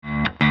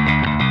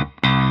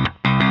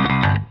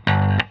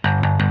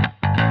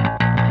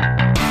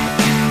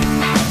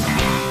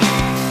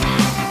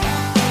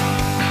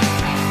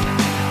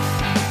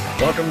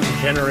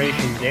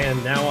Generation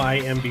Dan. Now I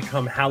am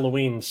become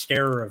Halloween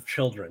scarer of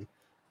children.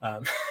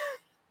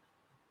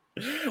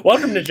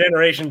 Welcome to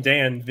Generation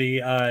Dan,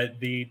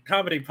 the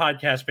comedy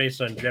podcast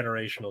based on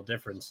generational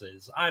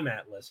differences. I'm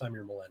Atlas. I'm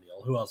your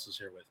millennial. Who else is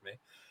here with me?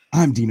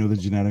 I'm Dino the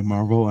Genetic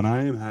Marvel, and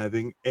I am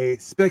having a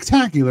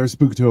spectacular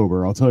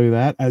Spooktober. I'll tell you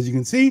that. As you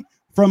can see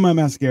from my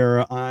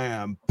mascara, I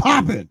am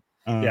popping.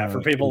 Yeah,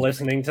 for people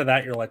listening to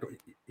that, you're like,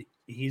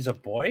 he's a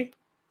boy?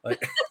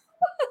 Like,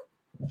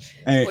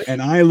 hey,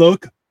 and I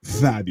look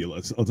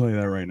fabulous. I'll tell you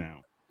that right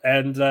now.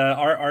 And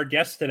our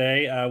guest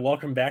today,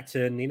 welcome back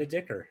to Nina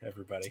Dicker,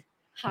 everybody.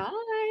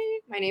 Hi,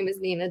 my name is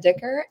Nina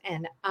Dicker,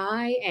 and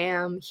I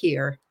am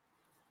here.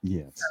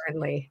 Yes.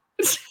 Currently.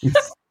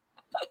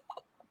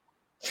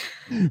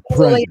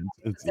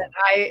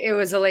 It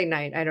was a late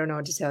night. I don't know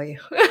what to tell you.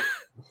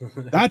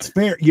 That's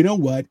fair. You know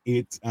what?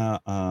 It's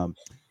I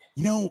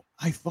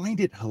find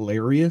it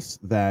hilarious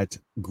that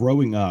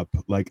growing up,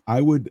 like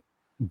I would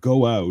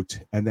go out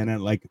and then at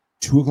like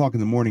 2:00 in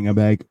the morning, I'm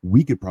like,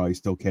 we could probably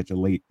still catch a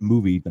late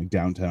movie like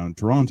downtown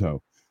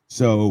Toronto.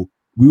 So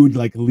we would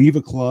like leave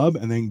a club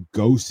and then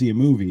go see a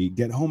movie,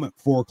 get home at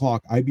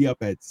 4:00. I'd be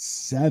up at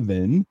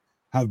 7,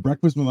 have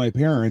breakfast with my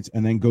parents,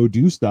 and then go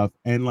do stuff.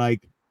 And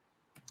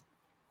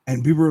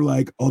people are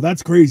like, oh,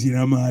 that's crazy. And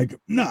I'm like,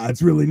 no,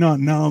 it's really not.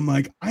 Now I'm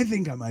like, I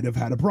think I might have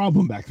had a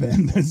problem back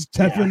then. That's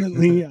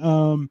definitely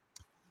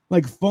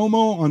like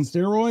FOMO on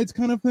steroids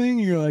kind of thing.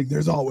 You're like,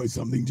 there's always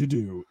something to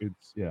do.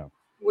 It's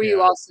Were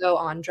you also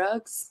on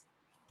drugs?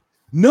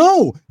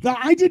 No,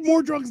 I did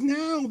more drugs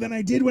now than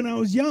I did when I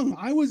was young.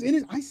 I was in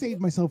it. I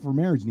saved myself for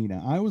marriage,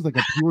 Nina. I was like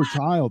a pure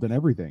child and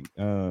everything.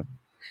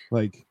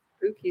 Like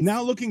Spookies.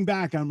 Now looking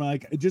back, I'm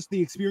like, just the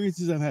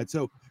experiences I've had.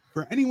 So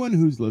for anyone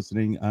who's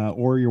listening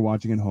or you're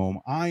watching at home,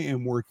 I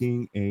am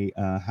working a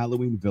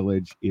Halloween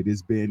village. It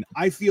has been,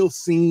 I feel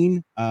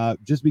seen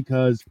just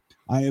because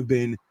I have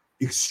been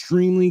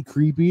extremely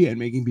creepy and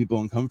making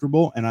people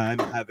uncomfortable, and I'm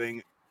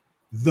having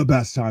the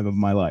best time of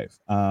my life.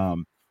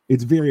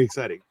 It's very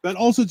exciting, but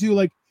also too,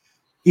 like,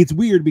 it's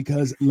weird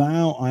because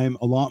now I'm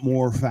a lot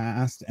more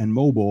fast and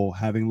mobile,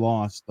 having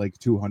lost like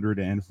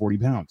 240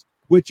 pounds,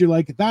 which you're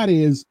like, that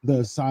is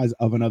the size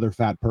of another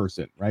fat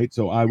person, right?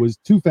 So I was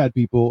 2 fat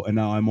people, and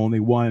now I'm only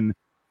one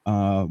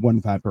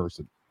fat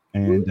person,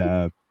 and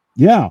it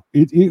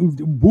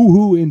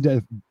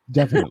woohoo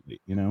definitely,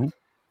 you know.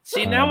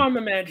 See, now I'm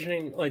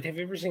imagining, like, have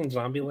you ever seen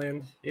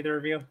Zombieland? Either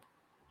of you?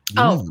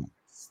 Oh,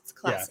 it's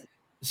classic. Yeah.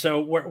 So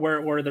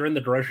where they're in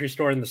the grocery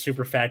store and the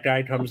super fat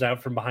guy comes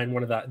out from behind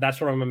one of the, that's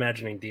what I'm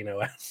imagining Dino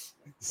as.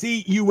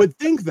 See, you would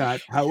think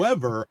that.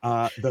 However,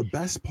 the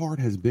best part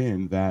has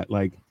been that,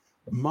 like,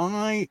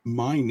 my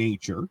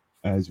nature,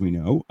 as we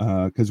know,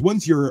 because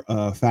once you're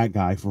a fat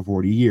guy for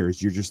 40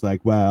 years, you're just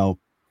like, well,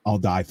 I'll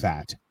die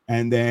fat.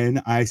 And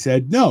then I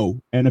said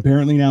no, and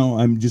apparently now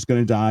I'm just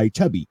going to die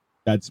chubby.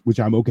 Which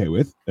I'm okay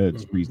with.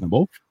 It's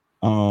reasonable.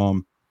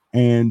 So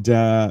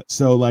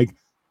like,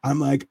 I'm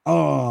like,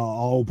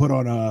 oh, I'll put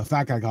on a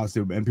fat guy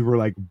costume, and people are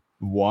like,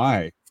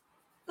 why?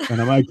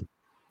 And I'm like,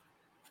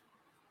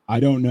 I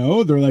don't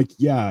know. They're like,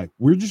 yeah,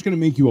 we're just gonna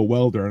make you a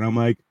welder, and I'm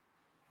like,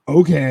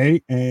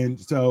 okay. And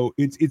so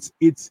it's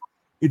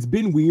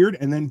been weird.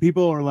 And then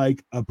people are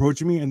like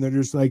approaching me, and they're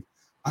just like,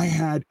 I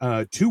had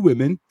 2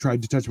 women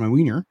tried to touch my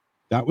wiener.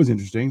 That was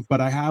interesting,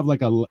 but I have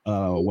like a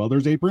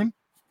welder's apron.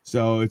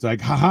 So it's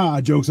like,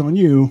 haha, joke's on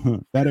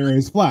you. That area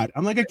is flat.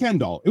 I'm like a Ken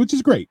doll, which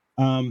is great.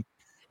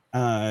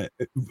 At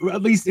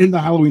least in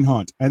the Halloween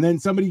haunt. And then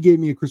somebody gave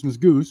me a Christmas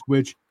goose,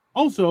 which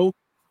also,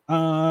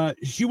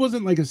 she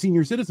wasn't like a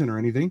senior citizen or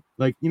anything.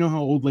 Like, you know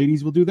how old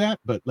ladies will do that?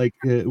 But like,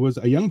 it was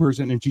a young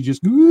person, and she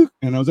just,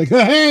 and I was like,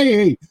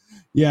 hey,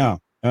 yeah.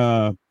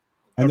 And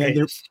okay,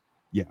 then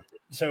yeah.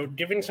 So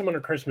giving someone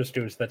a Christmas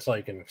goose, that's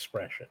like an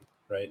expression,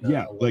 right?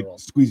 Yeah, like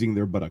squeezing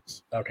their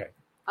buttocks. Okay.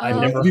 I've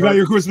never you got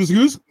your Christmas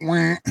goose?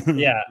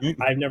 Yeah,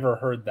 I've never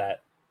heard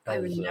that. I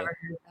would never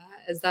heard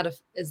that.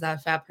 Is that a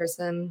fat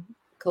person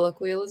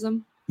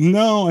colloquialism?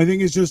 No, I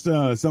think it's just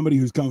somebody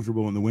who's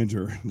comfortable in the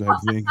winter type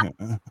thing.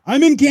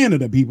 I'm in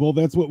Canada, people.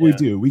 That's what we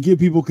do. We give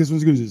people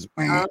Christmas gooses.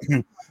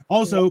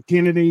 Also,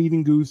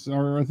 Canada-eating goose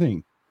are a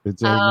thing.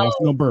 It's a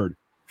national bird.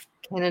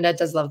 Canada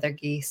does love their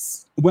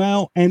geese.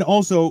 Well, and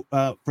also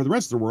for the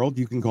rest of the world,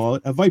 you can call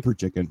it a viper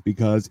chicken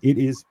because it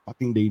is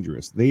fucking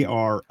dangerous. They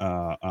are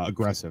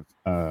aggressive.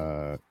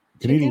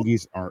 Canadian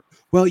geese are.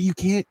 Well,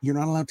 you're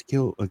not allowed to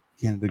kill a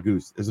Canada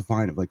goose. There's a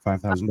fine of like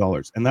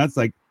 $5,000, and that's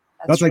like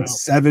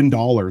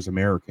 $7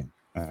 American.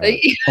 A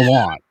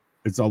lot.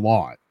 It's a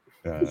lot.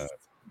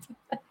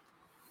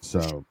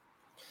 So.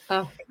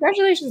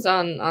 Congratulations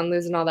on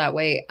losing all that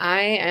weight.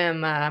 I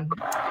am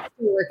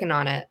working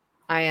on it.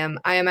 I am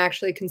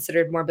actually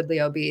considered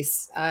morbidly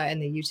obese in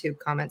the YouTube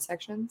comment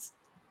sections.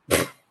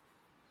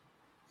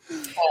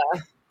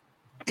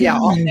 Yeah,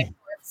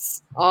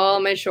 all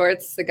my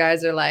shorts. The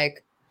guys are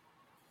like,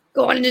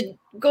 going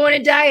to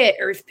diet,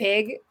 Earth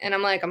Pig, and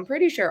I'm like, I'm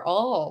pretty sure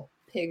all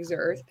pigs are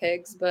Earth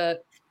pigs,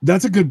 but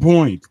that's a good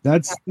point.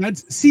 That's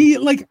see,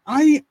 like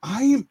I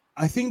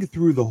think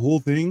through the whole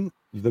thing,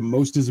 the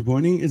most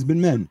disappointing has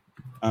been men.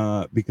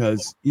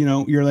 because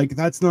you're like,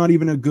 that's not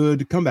even a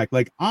good comeback.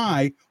 Like,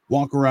 I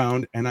walk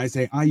around and I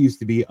say I used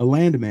to be a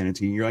land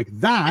manatee, and you're like,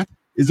 that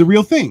is a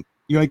real thing.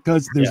 You're like,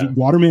 because there's a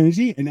water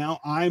manatee, and now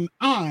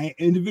I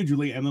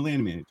individually am a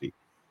land manatee.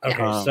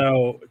 Okay,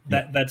 so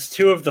that's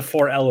 2 of the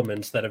 4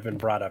 elements that have been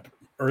brought up: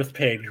 earth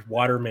pig,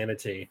 water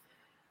manatee.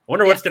 I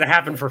wonder what's going to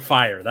happen for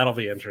fire. That'll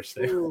be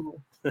interesting.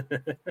 We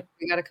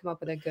got to come up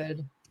with a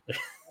good.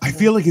 I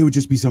feel like it would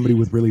just be somebody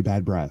with really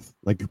bad breath,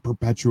 like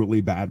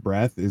perpetually bad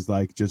breath is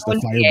like just a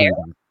fire breather.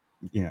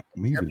 Yeah,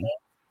 maybe.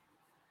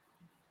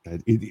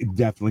 It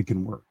definitely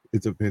can work.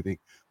 It's a thing.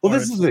 Well,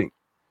 this is the thing.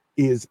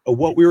 Is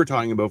what we were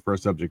talking about for a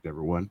subject,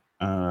 everyone.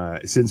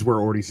 Since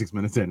we're already 6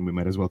 minutes in, we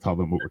might as well tell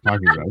them what we're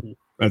talking about.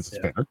 That's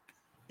fair.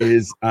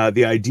 Is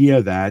the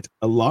idea that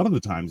a lot of the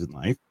times in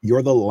life,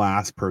 you're the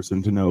last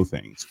person to know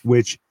things,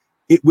 which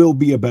it will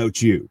be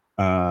about you.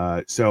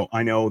 So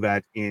I know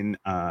that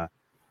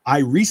I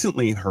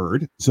recently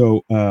heard,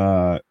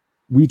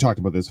 we talked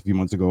about this a few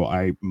months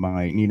ago.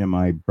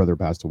 My brother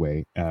passed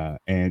away,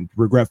 and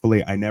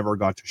regretfully, I never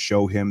got to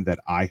show him that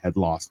I had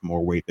lost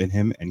more weight than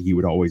him, and he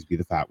would always be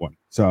the fat one.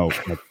 So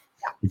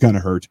it kind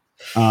of hurt.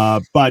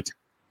 But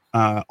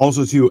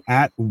also too,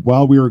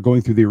 while we were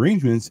going through the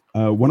arrangements,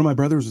 one of my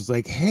brothers was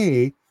like,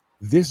 "Hey,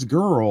 this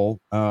girl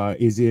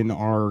is in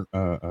our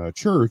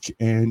church,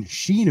 and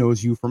she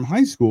knows you from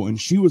high school." And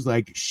she was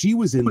like, she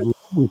was in love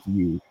with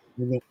you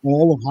in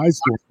all of high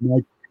school. I'm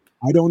like,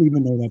 I don't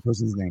even know that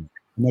person's name.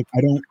 I'm like, I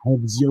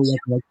have zero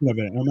recollection of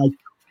it. And I'm like,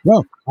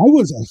 well, I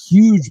was a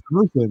huge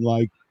person.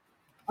 Like,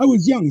 I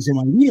was young, so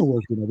my wiener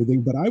worked and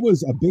everything, but I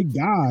was a big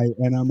guy.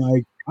 And I'm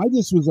like, I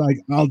just was like,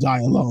 I'll die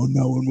alone.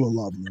 No one will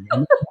love me.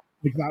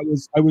 Like,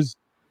 that's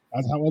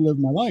how I lived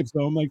my life.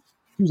 So I'm like,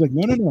 she was like,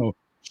 no.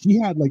 She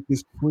had like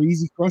this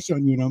crazy crush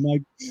on you. And I'm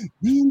like,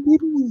 man,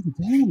 people need to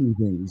tell me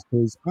things,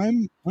 because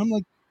I'm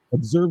like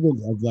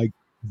observant of like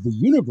the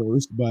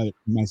universe, but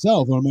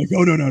myself, I'm like,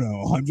 oh,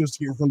 no. I'm just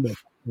here for this.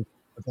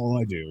 That's all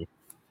I do.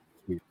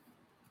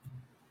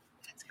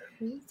 That's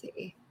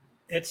crazy.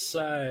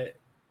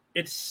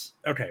 It's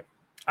okay.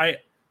 I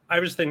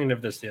was thinking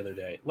of this the other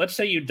day. Let's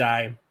say you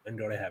die and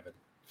go to heaven.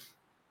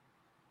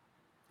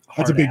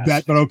 That's a big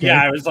bet, but okay.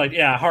 Yeah, I was like,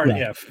 hard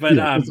if. But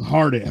it's a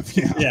hard if,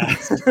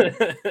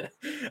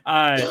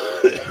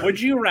 Would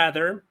you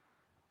rather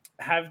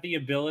have the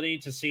ability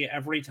to see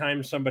every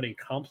time somebody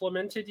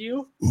complimented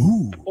you,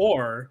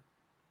 or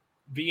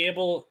be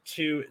able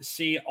to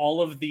see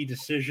all of the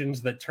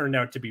decisions that turned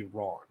out to be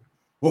wrong?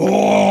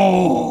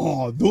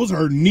 Oh, those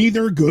are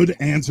neither good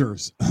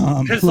answers.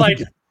 Because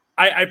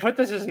I put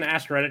this as an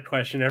Ask Reddit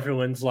question.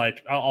 Everyone's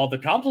like, all the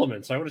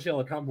compliments. I want to see all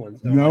the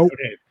compliments. No. Nope. Like,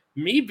 okay,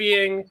 me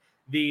being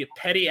the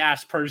petty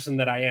ass person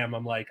that I am,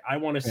 I'm like, I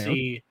want to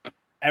see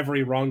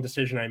every wrong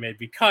decision I made,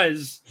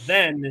 because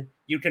then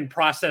you can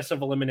process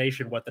of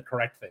elimination what the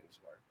correct things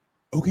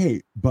were.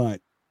 Okay,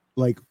 but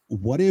like,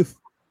 what if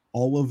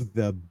all of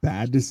the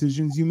bad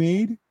decisions you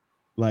made,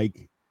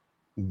 like,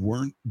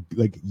 weren't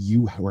like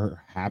you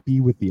were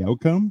happy with the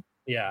outcome?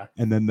 Yeah.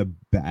 And then the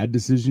bad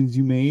decisions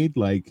you made,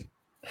 like,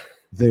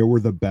 they were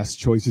the best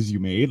choices you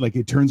made. Like,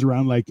 it turns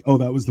around like, oh,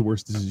 that was the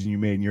worst decision you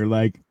made, and you're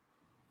like,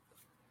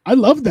 I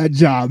love that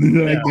job.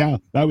 And like, yeah,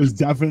 that was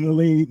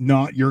definitely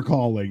not your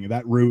calling.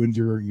 That ruined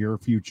your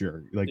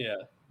future. Like,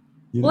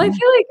 well, I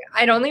feel like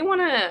I'd only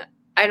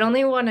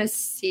want to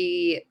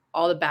see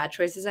all the bad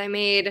choices I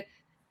made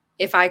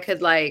if I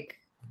could, like,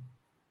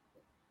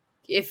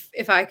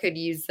 if I could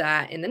use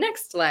that in the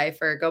next life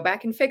or go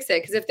back and fix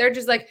it. Because if they're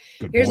just like,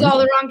 here's all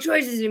the wrong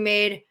choices you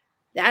made,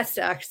 that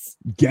sucks.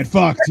 Get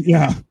fucked.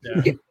 Yeah.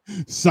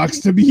 Sucks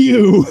to be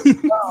you.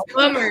 Oh,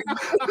 bummer.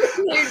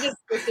 You're just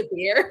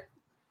disappear.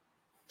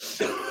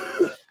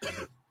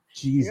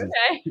 Jesus.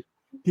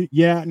 Okay.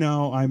 Yeah,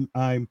 no,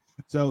 I'm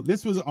so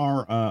this was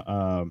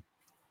our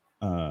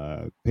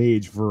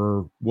page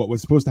for what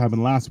was supposed to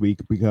happen last week,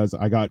 because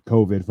I got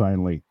COVID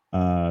finally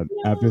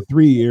after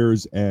 3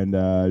 years and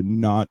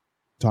not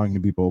talking to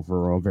people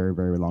for a very,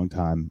 very long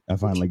time. I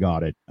finally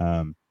got it.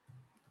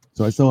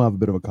 So I still have a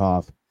bit of a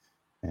cough,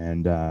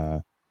 and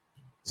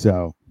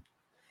so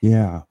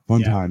yeah,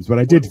 fun times. But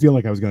I did feel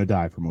like I was going to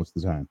die for most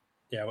of the time.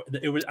 Yeah,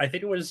 it was. I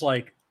think it was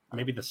like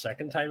maybe the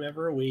second time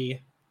ever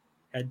we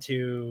had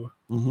to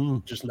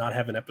just not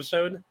have an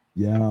episode.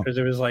 Yeah, because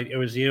it was like it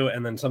was you,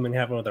 and then something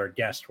happened with our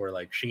guest where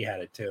like she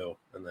had it too,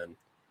 and then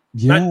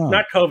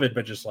not COVID,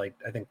 but just like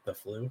I think the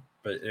flu.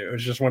 But it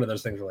was just one of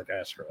those things where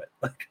like, screw it.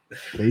 Like,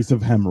 case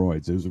of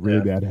hemorrhoids. It was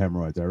really bad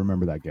hemorrhoids. I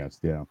remember that guest.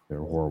 Yeah, they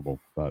were horrible.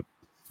 But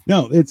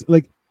no, it's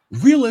like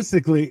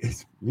realistically,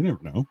 you never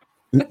know.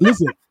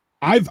 Listen,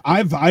 I've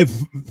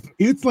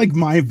it's like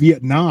my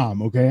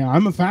Vietnam. Okay,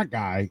 I'm a fat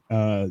guy.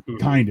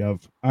 Kind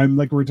of. I'm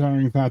like a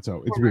retiring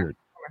fatso. It's weird.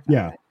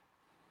 Yeah.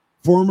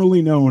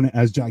 Formerly known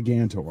as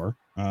Gigantor.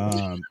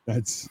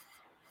 That's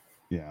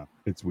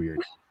it's weird.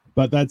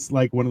 But that's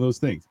like one of those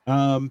things.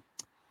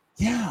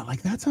 Yeah,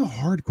 like that's a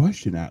hard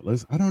question,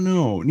 Atlas. I don't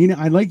know. Nina,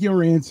 I like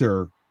your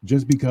answer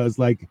just because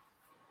like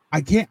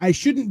I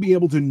shouldn't be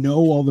able to know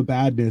all the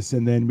badness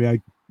and then be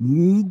like,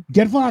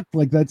 get fucked.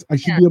 Like I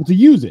should be able to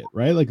use it,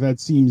 right? Like that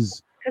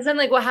seems Because then,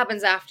 like, what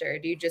happens after?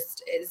 Do you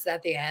just is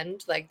that the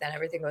end? Like, then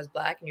everything goes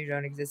black and you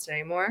don't exist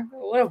anymore?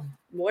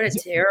 What a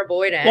terrible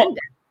way to end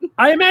it.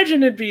 I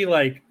imagine it'd be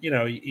like,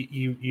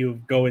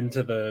 you go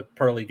into the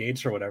pearly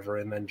gates or whatever,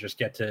 and then just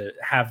get to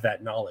have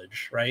that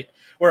knowledge, right?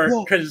 Or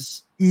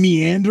because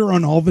meander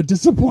on all the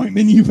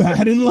disappointment you've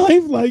had in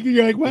life, like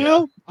you're like,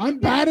 well, I'm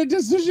bad at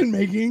decision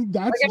making.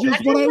 That's like,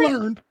 just what I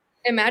learned.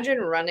 Imagine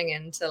running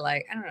into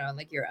like, I don't know,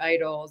 like your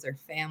idols or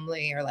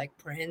family or like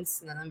Prince,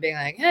 and then I'm being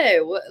like, hey,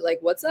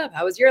 what's up?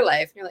 How was your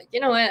life? And you're like, you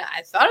know what?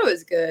 I thought it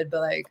was good,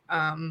 but like,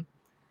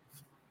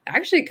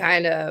 actually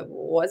kind of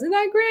wasn't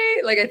that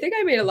great. Like, I think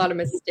I made a lot of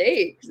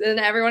mistakes. And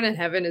everyone in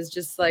heaven is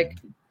just like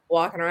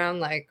walking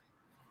around like,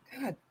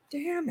 God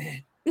damn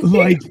it.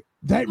 Like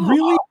that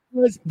really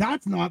was,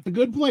 that's not the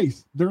good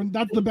place.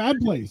 That's the bad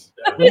place.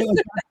 Right?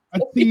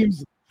 Like,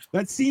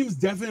 that seems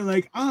definitely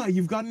like,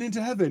 you've gotten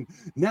into heaven.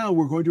 Now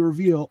we're going to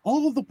reveal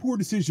all of the poor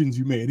decisions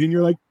you made. And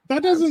you're like,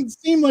 that doesn't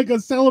seem like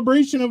a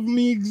celebration of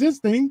me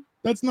existing.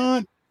 That's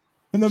not.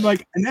 And then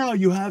like, and now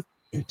you have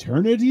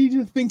eternity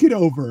to think it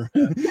over.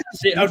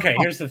 See, okay,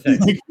 here's the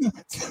thing.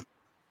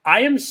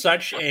 I am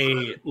such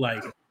a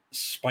like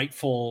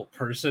spiteful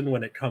person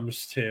when it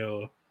comes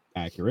to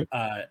accurate,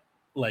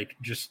 like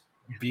just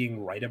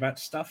being right about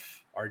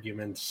stuff,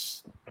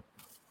 arguments,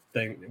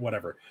 thing,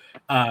 whatever,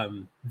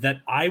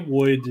 that I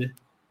would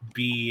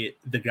be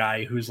the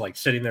guy who's like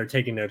sitting there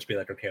taking notes, be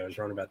like, okay, I was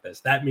wrong about this.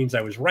 That means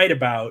I was right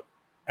about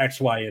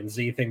X, Y, and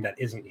Z thing that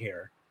isn't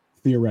here.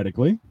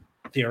 Theoretically.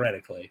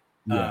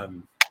 Yeah.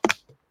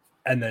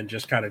 And then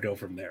just kind of go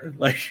from there.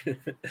 Like,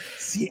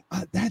 see,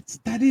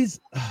 that is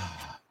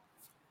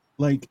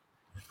like,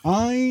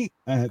 I've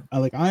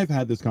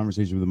had this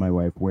conversation with my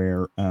wife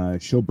where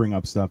she'll bring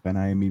up stuff and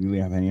I immediately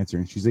have an answer,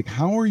 and she's like,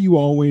 how are you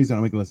always? And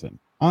I'm like, listen,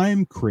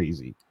 I'm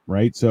crazy,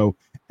 right? So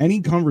any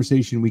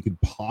conversation we could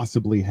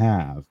possibly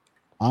have,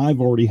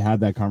 I've already had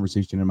that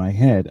conversation in my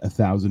head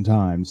 1,000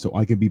 times, so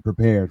I can be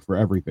prepared for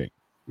everything.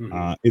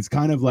 Mm-hmm. It's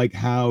kind of like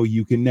how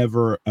you can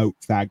never out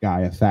fat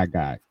guy a fat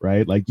guy,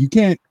 right? Like you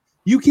can't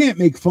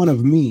make fun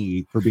of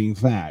me for being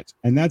fat,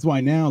 and that's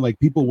why now like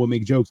people will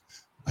make jokes.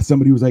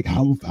 Somebody was like,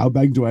 how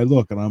big do I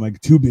look? And I'm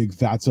like, too big,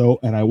 fatso.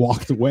 And I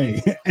walked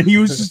away. And he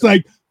was just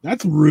like,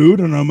 that's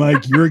rude. And I'm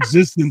like, your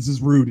existence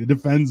is rude. It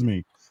offends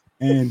me.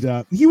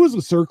 And he was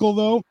a circle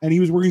though, and he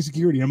was working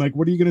security. I'm like,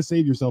 what are you going to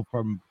save yourself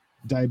from?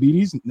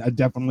 Diabetes?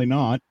 Definitely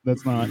not.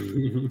 That's not.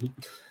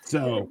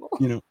 So,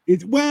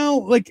 it's,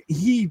 well, like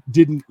he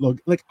didn't look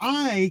like,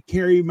 I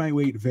carry my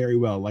weight very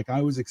well. Like I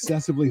was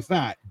excessively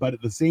fat, but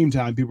at the same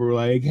time, people were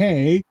like,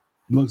 hey,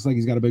 looks like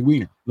he's got a big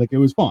wiener. Like it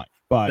was fine.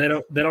 But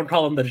they don't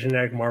call him the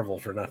genetic marvel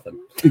for nothing.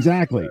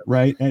 Exactly.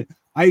 Right. And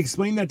I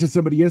explained that to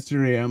somebody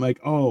yesterday. I'm like,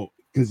 oh,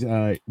 because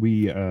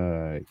he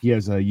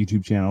has a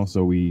YouTube channel,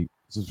 so we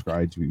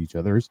subscribe to each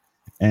other's.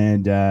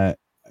 And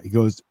he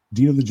goes,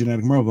 do you know the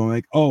genetic marvel? I'm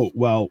like, oh,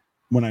 well,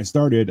 when I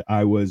started,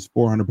 I was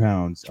 400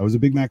 pounds. I was a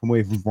Big Mac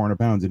away from 400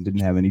 pounds and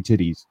didn't have any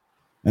titties.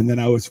 And then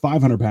I was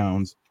 500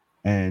 pounds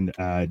and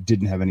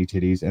didn't have any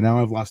titties. And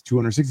now I've lost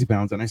 260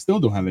 pounds and I still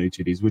don't have any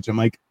titties, which I'm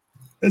like,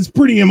 that's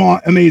pretty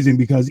amazing,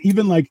 because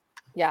even like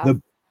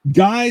the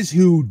guys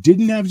who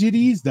didn't have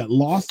titties that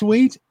lost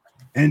weight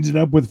ended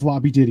up with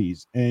floppy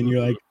titties. And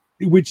you're like,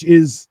 which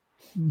is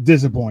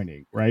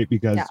disappointing, right?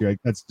 Because you're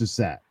like, that's just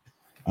sad.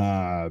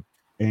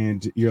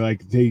 And you're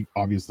like, they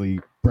obviously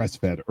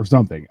breastfed or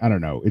something. I don't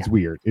know. It's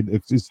weird.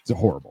 It's just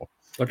horrible.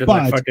 Look at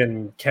like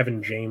fucking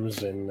Kevin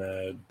James and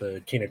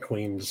the King of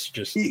Queens.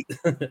 Just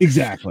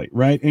exactly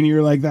right. And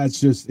you're like,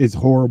 it's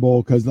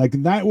horrible, because like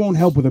that won't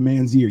help with a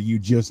man's ear. You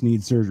just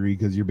need surgery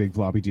because your big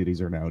floppy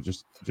titties are now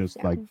just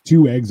like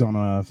 2 eggs on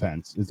a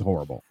fence. It's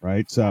horrible,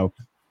 right? So.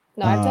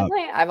 No,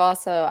 I've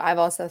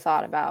also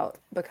thought about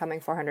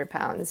becoming 400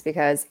 pounds,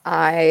 because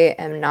I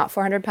am not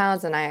 400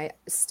 pounds and I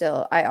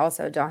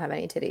also don't have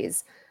any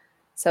titties.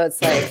 So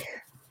it's like,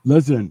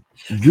 listen,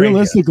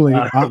 realistically,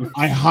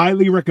 I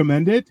highly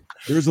recommend it.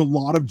 There's a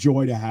lot of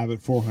joy to have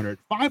at 400.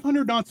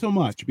 500, not so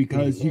much,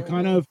 because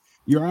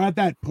you're at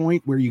that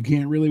point where you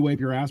can't really wipe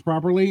your ass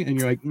properly, and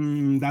you're like,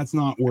 that's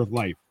not worth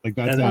life. Like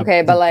that's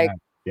okay, but like.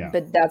 Yeah.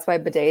 But that's why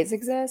bidets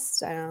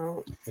exist. I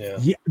don't.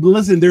 Yeah.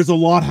 Listen, there's a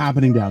lot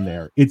happening down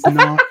there. It's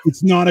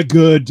not a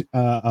good.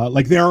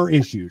 Like there are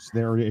issues.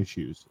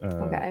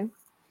 Okay.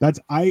 That's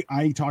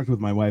I talked with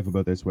my wife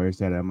about this, where I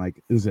said, I'm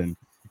like, listen,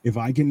 if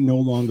I can no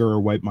longer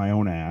wipe my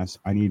own ass,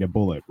 I need a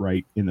bullet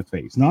right in the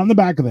face, not in the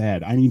back of the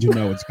head. I need to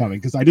know it's coming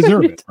because I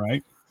deserve it,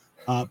 right?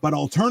 But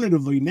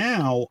alternatively,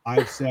 now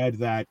I've said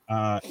that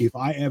if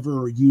I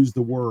ever use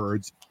the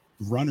words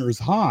 "runner's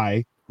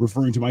high,"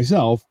 referring to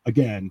myself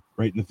again,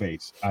 right in the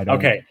face. I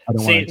don't.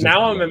 See,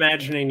 now I'm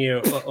imagining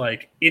you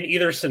like in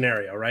either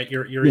scenario, right?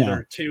 You're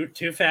either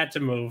too fat to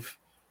move,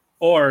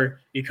 or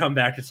you come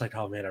back. It's like,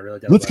 oh man, I really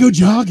got. Let's go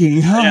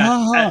jogging.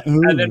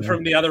 And then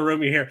from the other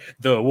room, you hear,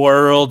 "The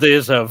world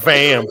is a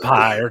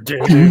vampire."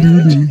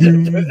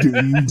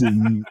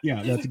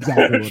 Yeah, that's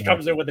exactly what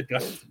comes in with a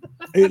gun.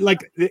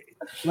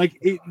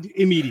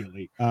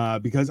 Immediately,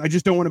 because I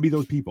just don't want to be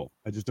those people.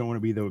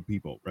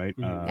 Right?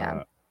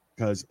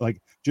 because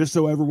like, just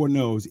so everyone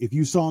knows, if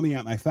you saw me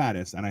at my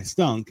fattest and I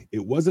stunk,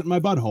 it wasn't my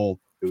butthole.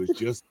 It was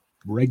just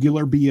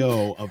regular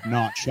BO of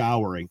not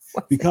showering,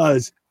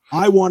 because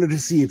I wanted to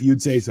see if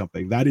you'd say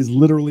something. That is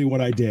literally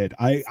what I did.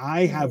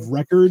 I have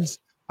records.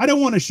 I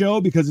don't want to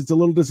show because it's a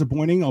little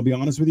disappointing. I'll be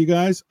honest with you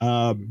guys.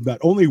 But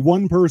only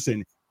one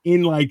person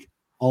in like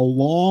a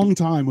long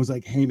time was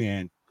like, "Hey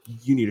man,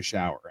 you need a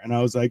shower." And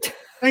I was like,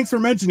 "Thanks for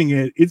mentioning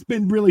it. It's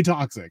been really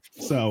toxic."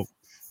 So,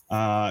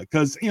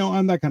 because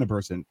I'm that kind of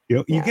person.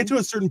 You get to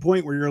a certain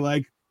point where you're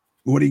like,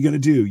 "What are you gonna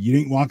do? You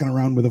ain't walking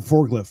around with a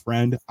forklift,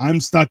 friend.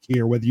 I'm stuck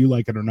here, whether you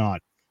like it or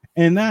not."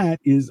 And that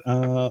is,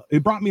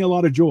 it brought me a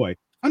lot of joy.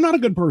 I'm not a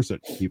good person,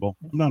 people.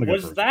 I'm not a good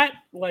person. Was that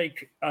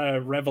like a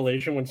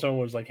revelation when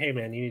someone was like, "Hey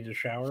man, you need to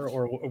shower,"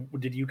 or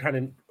did you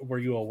were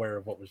you aware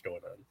of what was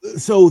going on?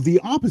 So the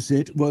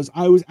opposite was,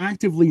 I was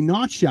actively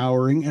not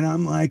showering, and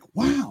I'm like,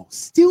 wow,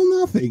 still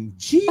nothing.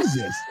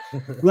 Jesus.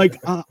 Like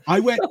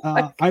I went,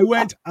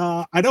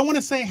 I don't want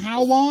to say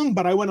how long,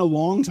 but I went a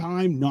long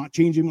time not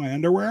changing my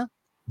underwear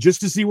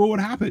just to see what would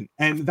happen.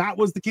 And that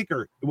was the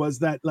kicker, was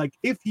that like,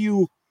 if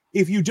you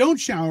don't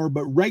shower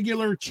but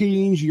regular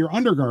change your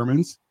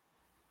undergarments,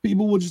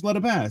 people will just let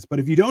it pass. But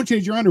if you don't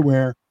change your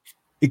underwear,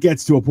 it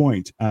gets to a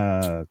point.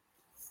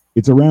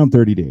 It's around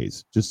 30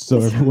 days, just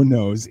so everyone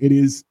knows. It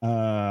is,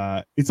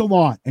 it's a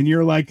lot. And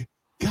you're like,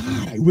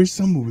 God, I wish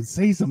someone would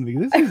say something.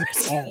 This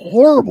is a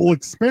horrible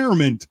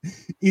experiment.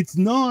 It's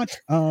not,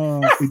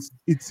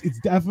 it's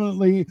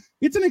definitely,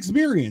 it's an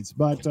experience,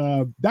 but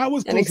that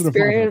was an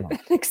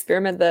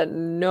experiment that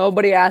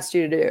nobody asked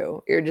you to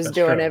do. You're just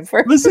doing it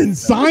for. Listen,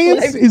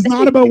 science is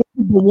not about what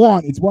people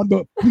want. It's what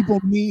about people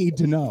need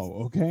to know.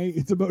 Okay.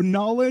 It's about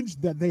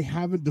knowledge that they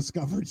haven't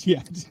discovered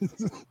yet.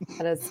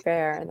 That is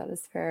fair. That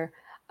is fair.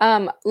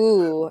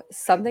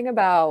 Something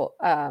about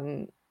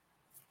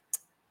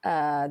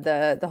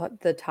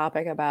the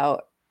topic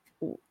about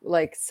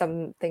like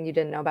something you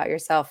didn't know about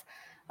yourself.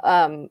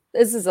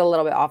 This is a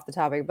little bit off the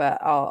topic,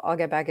 but I'll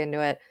get back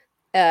into it.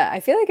 I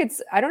feel like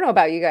I don't know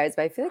about you guys,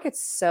 but I feel like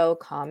it's so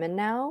common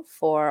now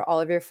for all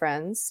of your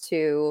friends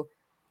to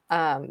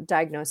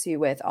diagnose you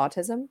with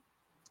autism.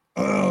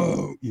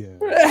 Oh yeah.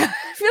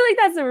 I feel like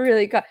that's a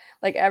really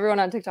like everyone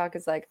on TikTok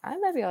is like, I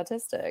might be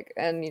autistic,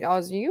 and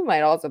you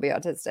might also be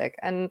autistic.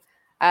 And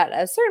at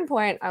a certain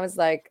point, I was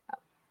like,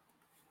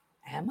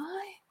 am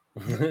I?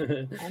 Am I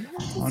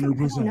autistic?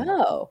 100%. I don't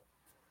know.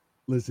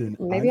 Listen,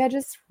 maybe I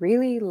just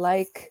really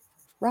like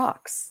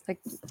rocks. Like,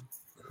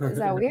 is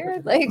that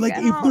weird? Like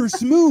if they're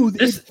smooth,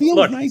 it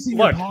feels nice in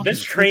your pocket.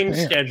 This train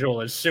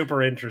schedule is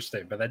super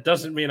interesting, but that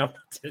doesn't mean I'm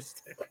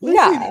autistic.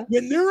 Listen,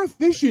 when they're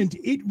efficient,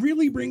 it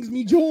really brings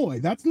me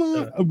joy. That's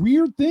not a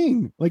weird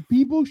thing. Like,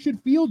 people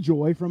should feel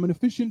joy from an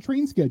efficient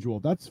train schedule.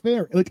 That's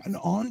fair. Like, an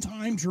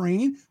on-time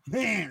train,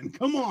 man,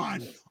 come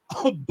on.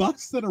 A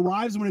bus that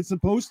arrives when it's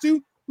supposed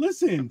to.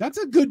 Listen, that's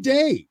a good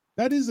day.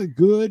 That is a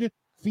good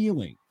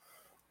feeling.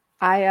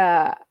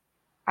 I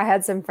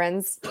had some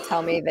friends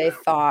tell me they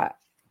thought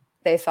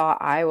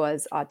I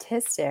was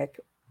autistic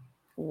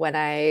when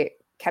I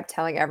kept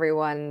telling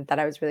everyone that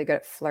I was really good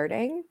at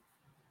flirting.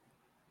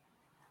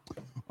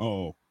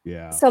 Oh,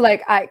 yeah. So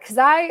like because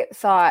I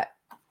thought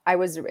I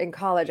was in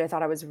college, I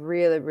thought I was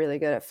really, really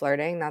good at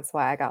flirting. That's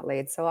why I got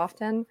laid so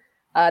often.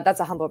 That's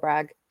a humble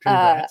brag.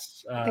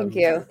 Thank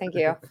you.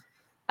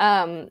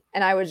 And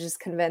I was just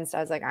convinced.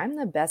 I was like, I'm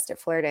the best at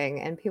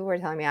flirting. And people were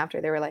telling me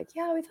after, they were like,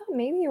 yeah, we thought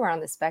maybe you were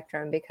on the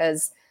spectrum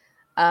because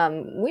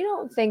we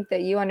don't think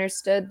that you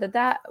understood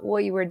that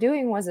what you were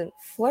doing wasn't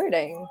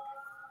flirting.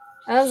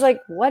 And I was like,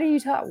 what are you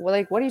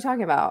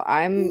talking about?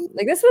 I'm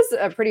like, this was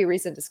a pretty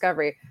recent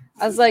discovery.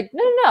 I was like,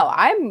 no,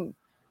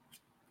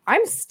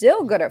 I'm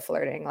still good at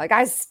flirting. Like,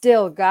 I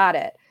still got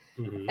it.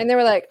 Mm-hmm. And they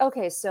were like,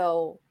 okay,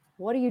 so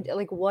what do you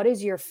like? What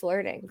is your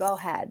flirting? Go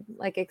ahead.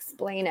 Like,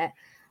 explain it.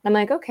 And I'm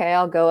like, okay,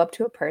 I'll go up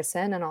to a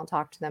person and I'll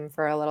talk to them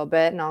for a little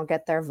bit and I'll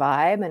get their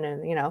vibe.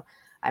 And,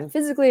 I'm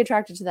physically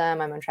attracted to them.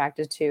 I'm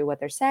attracted to what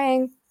they're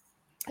saying.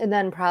 And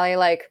then probably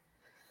like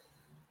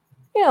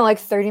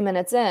 30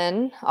 minutes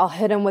in, I'll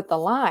hit them with the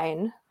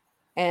line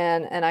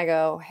and I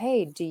go,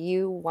 hey, do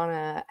you want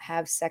to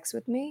have sex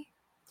with me?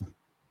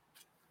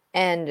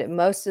 And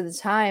most of the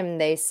time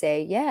they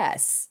say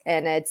yes.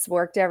 And it's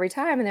worked every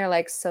time. And they're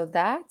like, so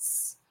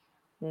that's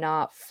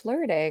not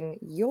flirting.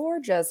 You're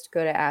just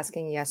good at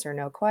asking yes or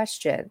no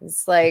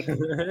questions. Like,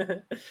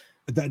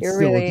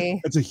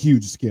 that's a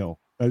huge skill.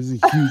 That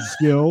is a huge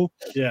skill.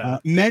 Yeah.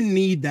 Men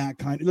need that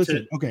kind of,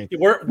 listen, okay.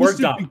 We're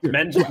dumb.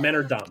 Men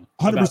are dumb.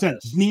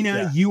 100%.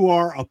 Nina, you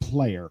are a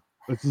player.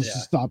 Let's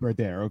just stop right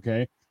there,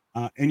 okay?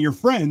 And your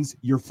friends,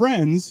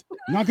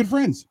 not good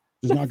friends.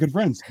 Just not good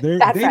friends. They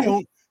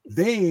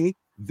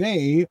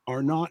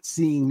are not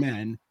seeing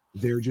men.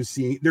 They're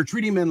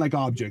treating men like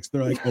objects.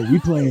 They're like, oh, we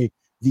play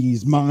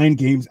these mind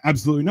games.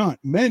 Absolutely not.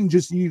 Men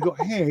just, you go,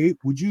 hey,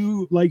 would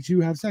you like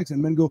to have sex?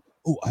 And men go,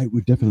 oh, I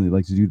would definitely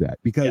like to do that,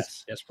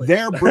 because yes,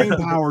 their brain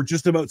power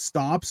just about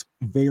stops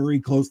very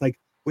close. Like,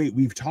 wait,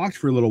 we've talked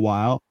for a little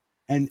while.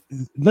 And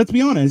let's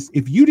be honest,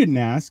 if you didn't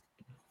ask,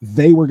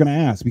 they were going to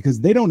ask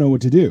because they don't know what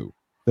to do.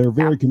 They're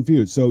very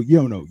confused. So,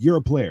 you're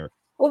a player.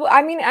 Well,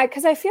 I mean,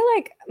 because I feel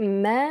like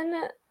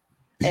men.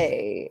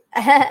 I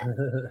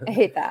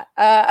hate that.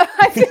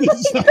 I feel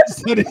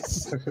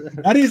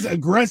that is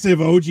aggressive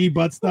OG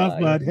butt stuff,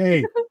 but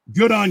hey,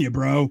 good on you,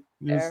 bro.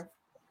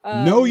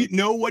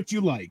 Know what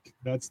you like.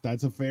 That's a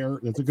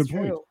good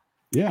point.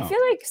 Yeah. I feel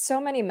like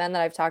so many men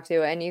that I've talked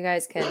to, and you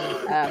guys can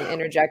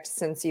interject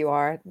since you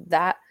are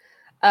that.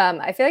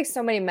 I feel like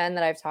so many men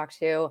that I've talked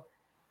to,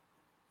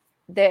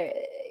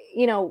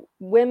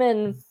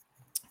 women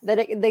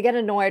that they get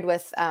annoyed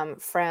with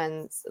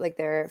friends, like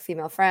their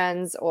female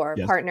friends or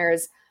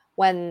partners,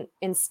 when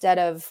instead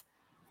of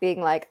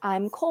being like,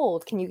 I'm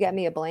cold, can you get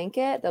me a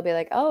blanket? They'll be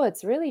like, oh,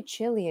 it's really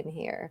chilly in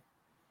here.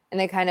 And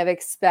they kind of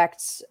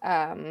expect,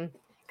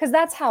 because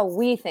that's how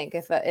we think.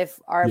 If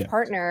our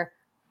partner,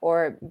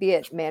 or be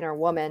it man or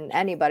woman,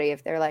 anybody,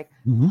 if they're like,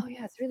 oh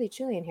yeah, it's really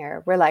chilly in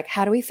here, we're like,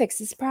 how do we fix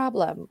this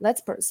problem?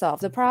 Let's solve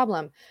the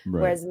problem.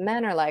 Right. Whereas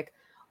men are like,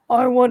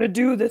 I want to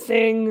do the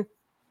thing.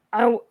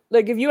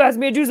 Like, if you ask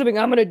me to do something,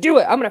 I'm going to do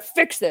it. I'm going to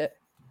fix it.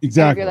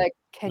 Exactly. And if you're like,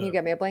 can you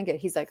get me a blanket?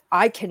 He's like,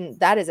 I can.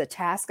 That is a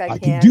task I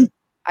can do.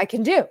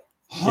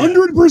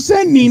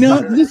 100%, Nina.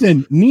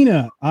 Listen,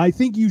 Nina, I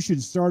think you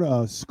should start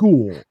a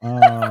school,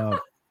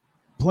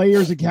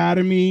 Players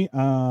Academy.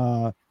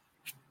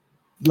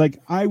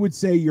 Like, I would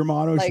say your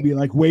motto should be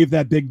like, wave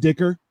that big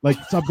dicker, like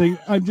something.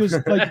 I'm just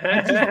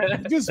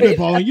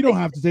spitballing. You don't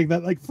have to take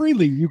that like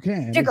freely. You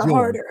can. Dicker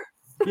harder.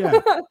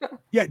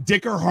 Yeah,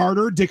 Dicker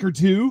harder, Dicker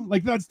 2.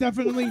 Like, that's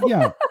definitely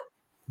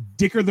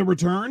Dicker the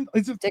Return.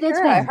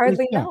 Dicker, I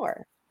hardly know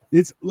her.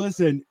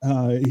 Listen,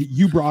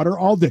 you brought her,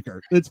 all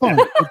Dicker. It's fine.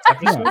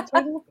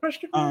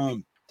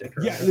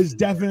 There's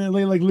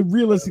definitely, like,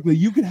 realistically,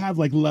 you could have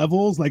like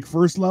levels, like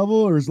first level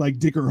or is like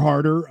Dicker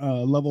harder.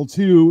 Level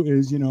 2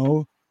 is,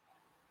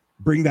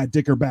 bring that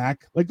Dicker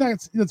back. Like,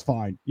 that's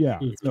fine. Yeah.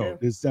 No,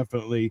 it's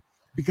definitely.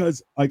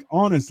 Because, like,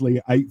 honestly,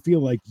 I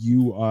feel like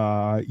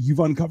you've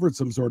uncovered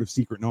some sort of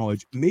secret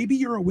knowledge. Maybe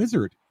you're a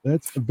wizard.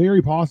 That's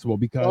very possible.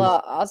 Because,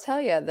 well, I'll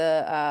tell you,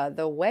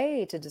 the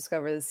way to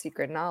discover the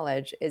secret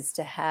knowledge is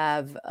to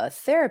have a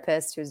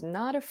therapist who's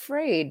not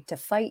afraid to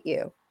fight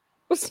you.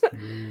 Listen.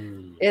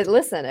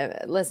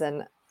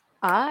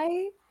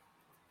 I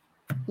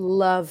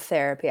love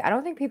therapy. I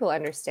don't think people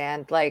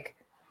understand. Like,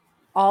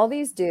 all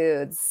these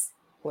dudes.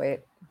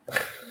 Wait.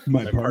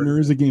 My partner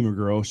is a gamer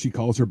girl. She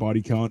calls her body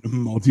count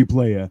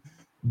multiplayer.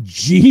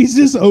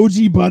 Jesus,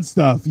 OG butt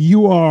stuff.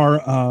 You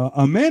are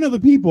a man of the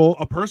people,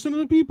 a person of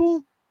the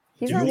people.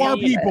 You are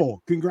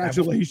people.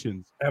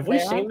 Congratulations. Have we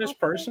seen this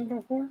person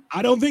before?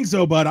 I don't think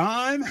so, but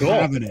I'm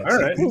having it. All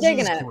right. I'm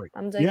digging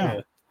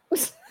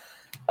it.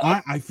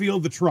 I feel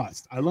the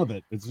trust. I love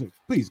it.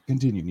 Please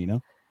continue,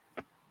 Nina.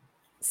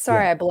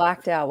 Sorry, I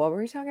blacked out. What were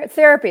we talking about?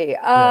 Therapy.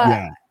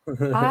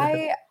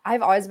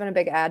 I've always been a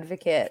big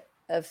advocate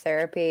of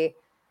therapy.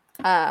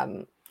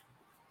 And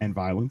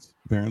violence,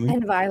 apparently.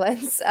 I'm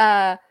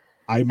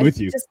with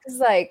you. Just because,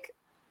 like,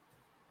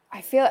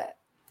 I feel,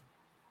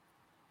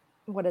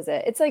 what is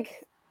it? It's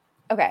like,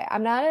 okay,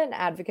 I'm not an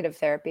advocate of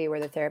therapy where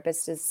the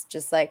therapist is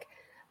just like,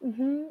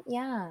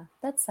 yeah,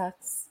 that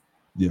sucks.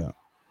 Yeah.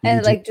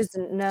 And like, just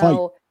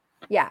no.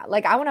 Yeah,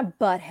 like, I want to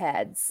butt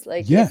heads.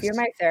 Like, if you're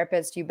my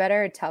therapist, you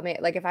better tell me.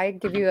 Like, if I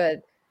give you a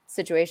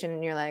situation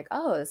and you're like,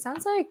 oh, it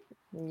sounds like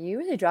you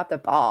really dropped the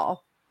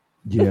ball.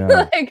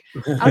 Yeah. Like,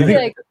 I'll be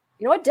like,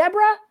 you know what,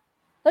 Deborah?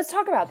 Let's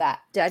talk about that.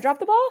 Did I drop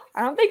the ball?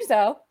 I don't think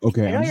so.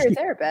 Okay. I know you're a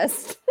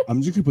therapist.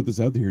 I'm just going to put this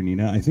out there,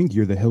 Nina. I think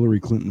you're the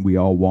Hillary Clinton we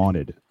all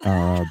wanted.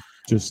 I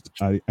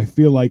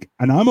feel like,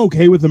 and I'm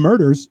okay with the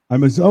murders.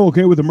 I'm so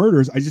okay with the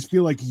murders. I just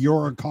feel like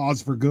you're a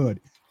cause for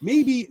good.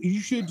 Maybe you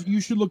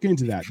should look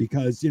into that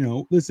because,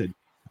 listen,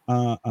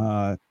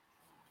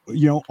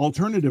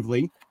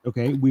 alternatively,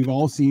 okay, we've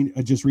all seen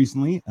just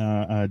recently,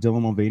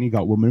 Dylan Mulvaney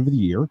got Woman of the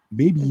Year.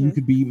 Maybe you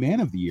could be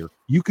Man of the Year.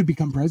 You could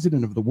become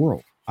president of the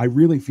world. I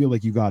really feel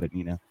like you got it,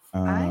 Nina.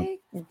 I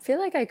feel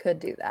like I could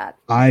do that.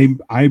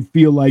 I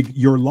feel like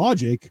your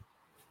logic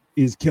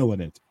is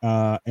killing it.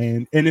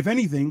 And if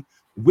anything,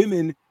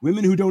 women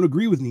who don't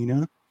agree with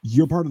Nina,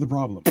 you're part of the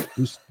problem.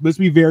 Let's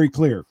be very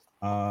clear.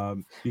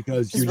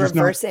 Because just you're just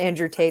reverse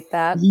Andrew Tate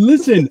that.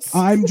 Listen,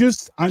 I'm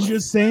just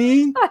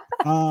saying.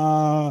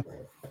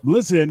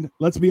 Listen,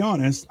 let's be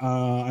honest.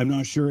 I'm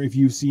not sure if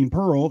you've seen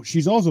Pearl.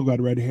 She's also got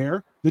red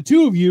hair. The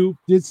two of you,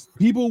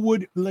 people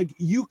would like.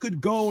 You could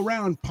go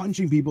around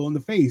punching people in the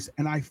face,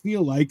 and I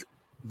feel like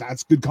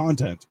that's good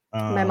content.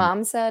 My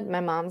mom said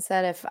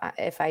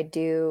if I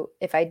do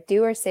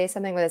or say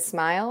something with a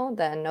smile,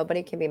 then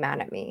nobody can be mad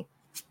at me.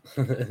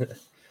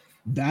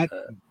 That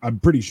I'm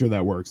pretty sure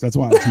that works. That's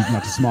why I choose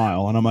not to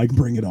smile, and I'm like,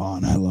 bring it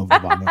on. I love the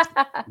violence.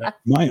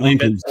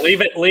 Leave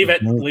it.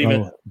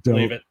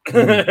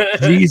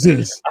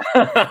 Jesus.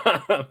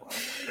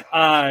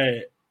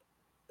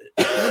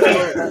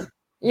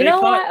 You know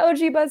what,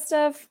 OG Buzz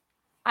stuff?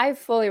 I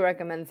fully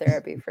recommend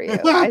therapy for you.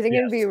 I think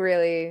it'd be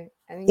really.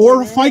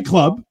 Or a fight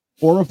club.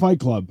 One of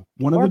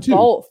the two.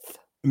 Both.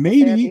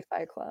 Maybe.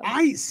 Fight club.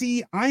 I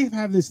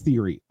have this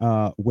theory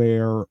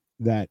where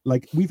that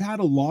like we've had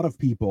a lot of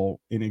people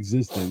in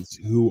existence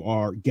who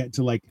get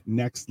to like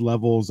next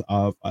levels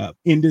of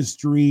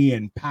industry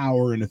and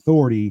power and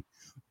authority,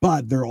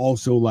 but they're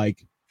also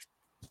like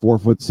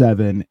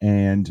 4'7"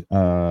 and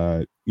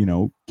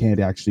can't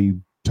actually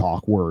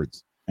talk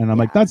words. And I'm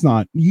like, that's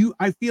not you.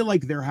 I feel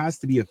like there has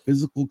to be a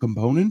physical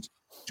component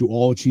to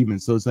all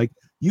achievements. So it's like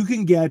you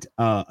can get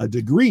a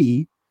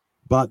degree,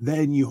 but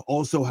then you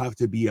also have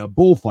to be a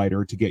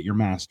bullfighter to get your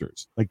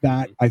master's. Like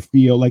that, I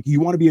feel like you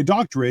want to be a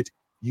doctorate,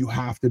 you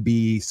have to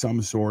be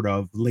some sort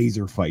of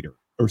laser fighter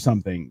or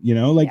something,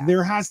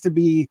 there has to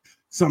be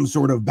some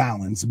sort of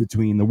balance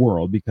between the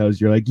world,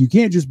 because you're like, you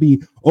can't just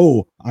be,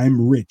 oh,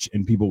 I'm rich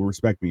and people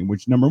respect me,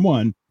 which number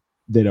one,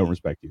 they don't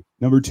respect you.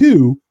 Number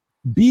two,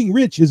 being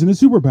rich isn't a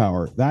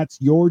superpower. That's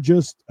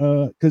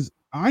because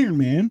Iron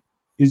Man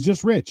is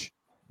just rich.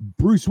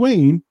 Bruce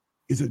Wayne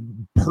is a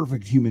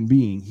perfect human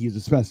being. He is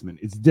a specimen.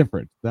 It's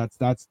different. That's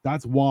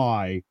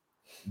why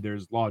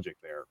there's logic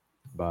there.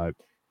 But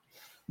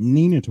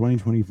Nina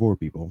 2024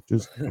 people,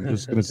 I'm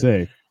just gonna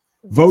say,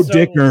 vote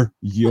Dicker,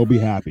 you'll be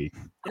happy.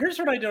 Here's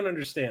what I don't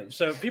understand.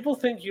 So people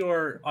think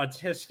you're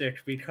autistic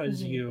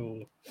because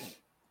you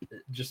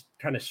just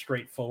kind of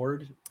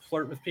straightforward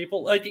flirt with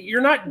people. Like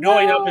you're not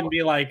going up and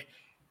be like,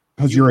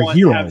 because you're a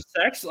hero. Have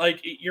sex,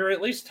 like you're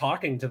at least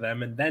talking to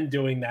them, and then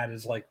doing that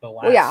is like the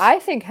last. Well, yeah, I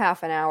think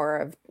half an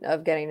hour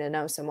of getting to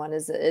know someone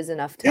is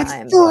enough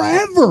time. It's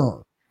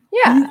forever.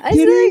 Yeah, I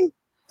think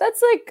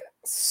that's like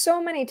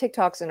so many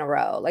TikToks in a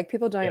row. Like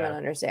people don't even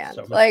understand.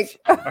 So like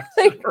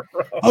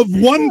of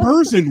one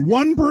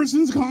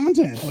person's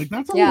content. Like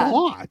that's a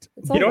lot.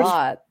 It's a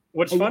lot.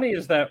 What's funny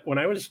is that when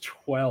I was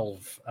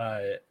 12,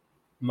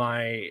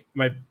 my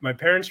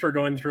parents were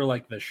going through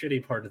like the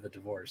shitty part of the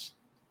divorce,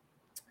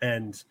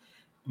 and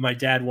my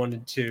dad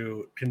wanted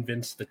to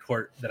convince the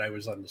court that I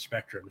was on the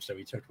spectrum, so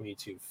he took me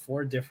to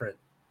 4 different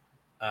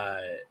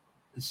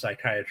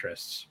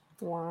psychiatrists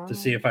to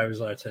see if I was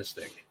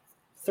autistic.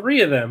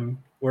 3 of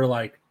them were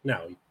like,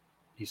 no,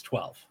 he's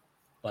 12.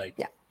 Like,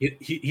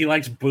 he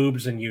likes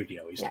boobs and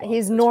Yu-Gi-Oh.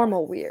 He's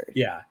normal weird.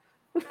 Yeah.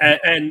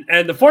 and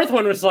the 4th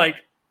one was like,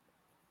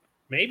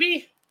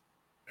 maybe?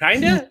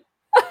 Kinda?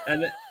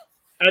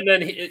 And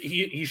then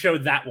he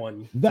showed that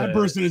one. That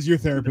person is your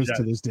therapist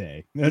to this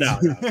day. No,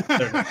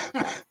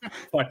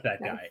 fuck that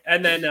guy.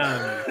 And then,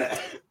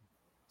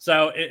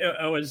 so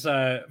it was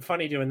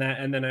funny doing that.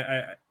 And then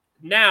I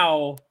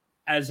now,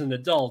 as an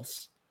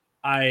adult,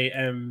 I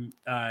am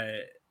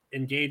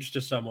engaged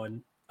to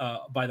someone.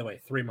 By the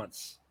way, 3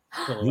 months.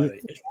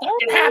 It's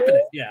fucking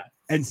happening. Yeah.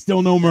 And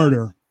still no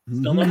murder.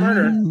 Still no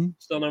murder.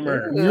 Still no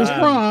murder. Fingers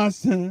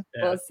crossed.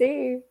 We'll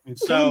see.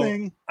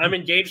 I'm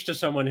engaged to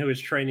someone who is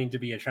training to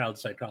be a child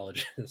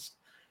psychologist,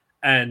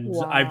 and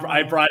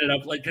I brought it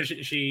up like because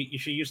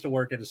she used to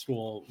work at a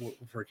school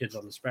for kids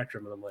on the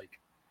spectrum, and I'm like,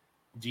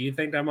 "Do you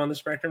think I'm on the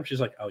spectrum?" She's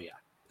like, "Oh yeah."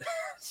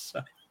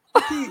 So.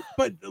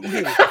 But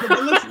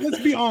let's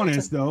be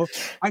honest though.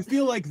 I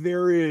feel like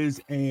there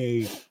is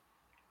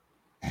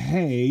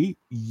hey,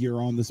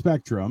 you're on the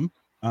spectrum.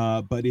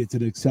 But it's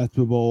an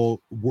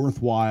acceptable,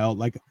 worthwhile,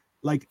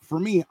 like for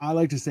me, I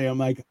like to say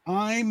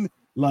I'm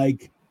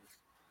like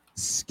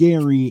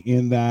scary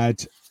in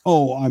that,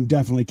 I'm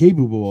definitely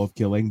capable of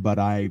killing, but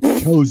I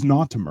chose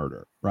not to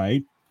murder,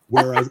 right?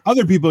 Whereas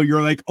other people,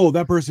 you're like,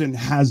 that person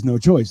has no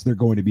choice. They're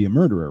going to be a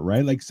murderer,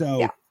 right? Like,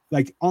 so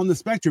like on the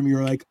spectrum,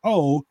 you're like,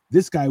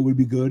 this guy would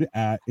be good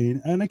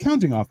in an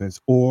accounting office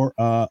or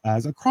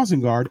as a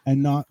crossing guard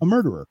and not a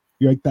murderer.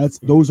 You're like, that's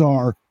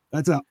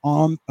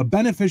a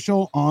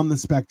beneficial on the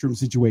spectrum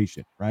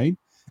situation, right?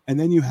 And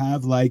then you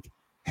have like,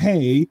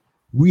 hey,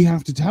 we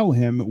have to tell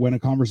him when a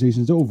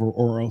conversation's over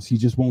or else he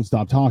just won't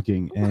stop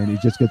talking and it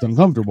just gets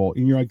uncomfortable.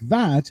 And you're like,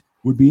 that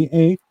would be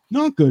a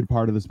not good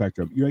part of the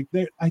spectrum. You're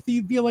like, I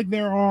feel like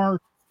there are,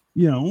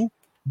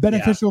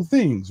 beneficial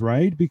things,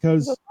 right?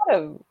 Because there's a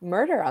lot of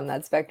murder on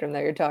that spectrum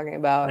that you're talking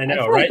about. I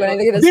know, right?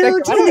 There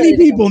are too many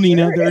people,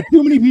 Nina. There are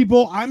too many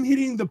people. I'm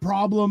hitting the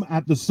problem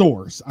at the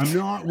source. I'm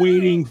not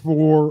waiting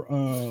for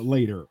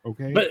later.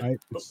 Okay. But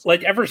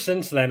like ever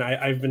since then,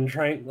 I've been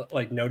trying,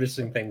 like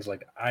noticing things.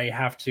 Like I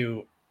have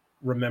to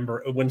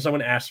remember when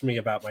someone asks me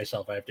about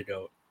myself, I have to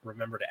go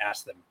remember to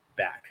ask them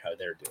back how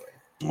they're doing.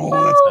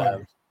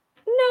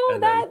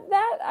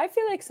 That I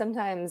feel like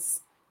sometimes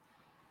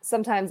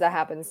that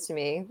happens to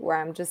me where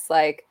I'm just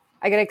like,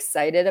 I get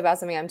excited about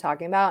something I'm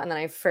talking about and then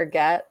I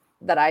forget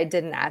that I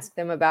didn't ask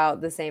them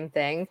about the same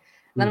thing. And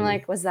then I'm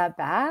like, was that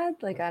bad?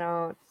 Like, I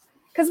don't,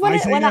 because when I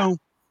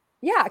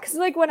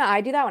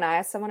do that, when I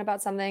ask someone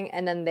about something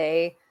and then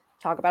they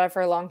talk about it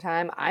for a long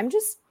time, I'm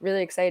just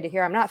really excited to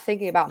hear. I'm not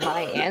thinking about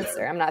my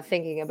answer. I'm not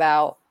thinking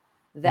about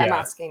them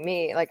asking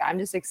me. Like, I'm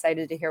just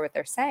excited to hear what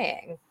they're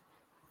saying.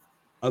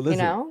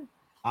 Listen,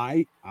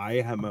 I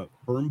am a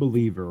firm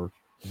believer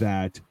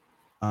that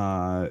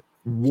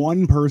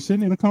one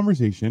person in a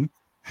conversation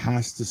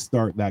has to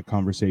start that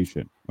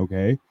conversation.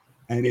 Okay.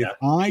 And if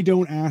I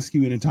don't ask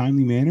you in a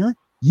timely manner,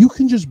 you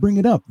can just bring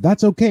it up.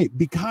 That's okay.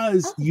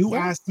 Because you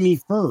asked me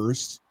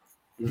first,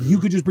 you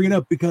could just bring it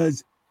up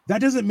because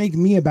that doesn't make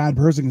me a bad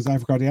person because I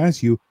forgot to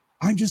ask you.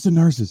 I'm just a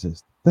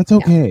narcissist. That's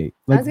okay.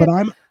 Like, but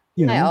I'm,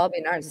 you know, might all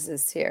be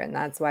narcissists here, and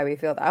that's why we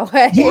feel that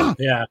way.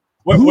 Yeah.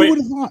 Who would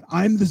have thought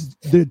I'm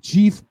the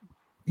chief,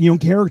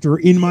 character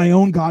in my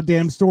own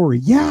goddamn story?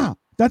 Yeah,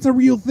 that's a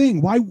real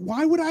thing. Why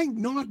would I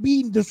not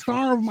be the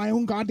star of my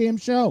own goddamn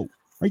show?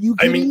 Are you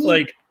kidding me?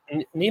 Like,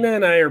 Nina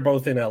and I are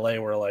both in LA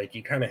where, like,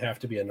 you kind of have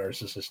to be a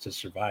narcissist to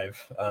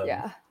survive.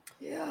 Yeah.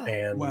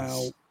 And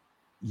well,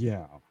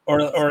 yeah.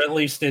 Or at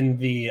least in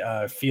the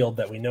field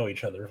that we know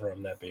each other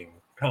from, that being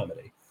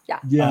comedy.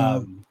 Yeah.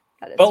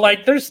 But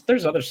like,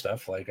 there's other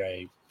stuff. Like,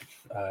 I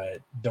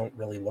don't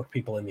really look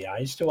people in the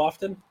eyes too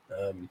often.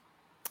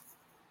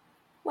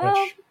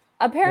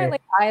 Apparently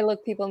I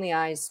look people in the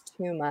eyes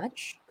too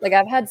much. Like,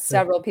 I've had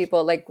several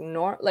people, like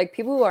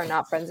people who are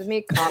not friends with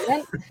me,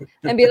 comment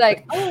and be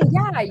like, "Oh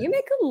yeah, you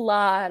make a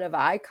lot of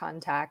eye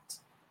contact."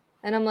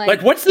 And I'm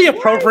like, what's the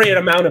appropriate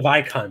amount of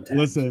eye contact?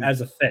 Listen,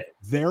 as a thing?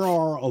 There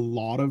are a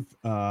lot of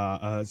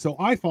so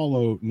I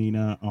follow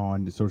Nina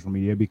on social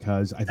media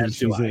because I think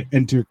she's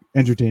an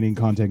entertaining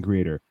content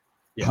creator.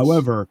 Yes.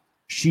 However,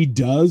 she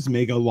does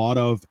make a lot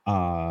of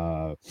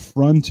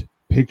front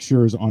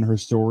pictures on her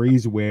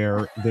stories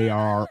where they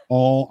are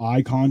all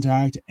eye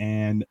contact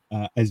and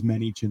as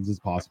many chins as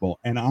possible,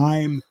 and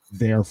I'm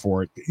there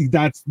for it.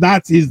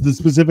 That is the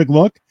specific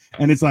look,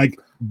 and it's like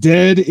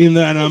dead in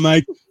that, and I'm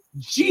like,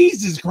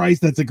 Jesus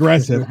Christ, that's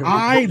aggressive.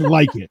 I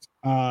like it.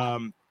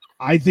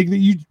 I think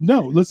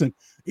that listen,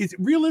 it's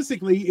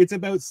realistically, it's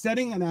about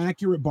setting an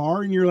accurate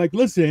bar, and you're like,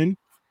 listen,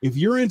 if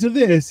you're into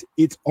this,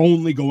 it's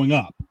only going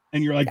up.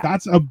 And you're like,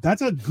 that's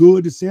a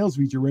good sales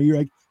feature where you're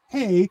like,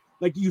 hey,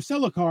 like, you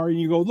sell a car and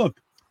you go,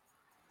 look,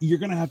 you're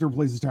gonna have to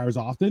replace the tires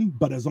often,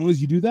 but as long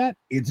as you do that,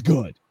 it's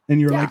good.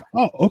 And you're like,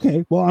 oh,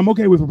 okay, well, I'm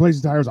okay with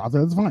replacing tires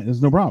often. That's fine.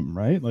 There's no problem,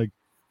 right? Like,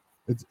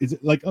 it's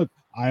like, look,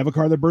 I have a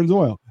car that burns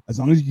oil. As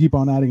long as you keep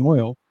on adding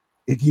oil,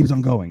 it keeps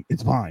on going.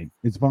 It's fine.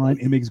 It's fine.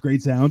 It makes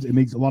great sounds. It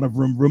makes a lot of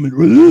room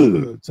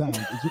and sounds.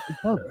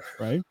 It's perfect,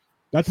 right?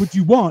 That's what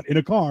you want in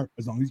a car,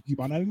 as long as you keep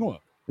on adding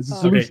oil. It's a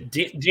solution.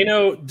 Okay,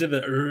 Dino did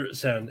the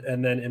sound,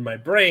 and then in my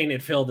brain,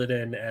 it filled it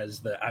in as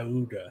the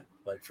auga,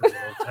 like for a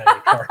little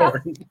tiny car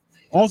horn.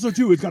 Also,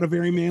 too, it's got a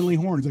very manly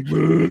horn. It's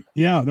like,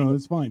 yeah, no,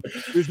 it's fine.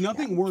 There's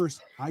nothing worse.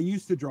 I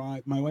used to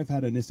drive, my wife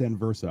had a Nissan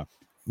Versa,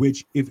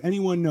 which, if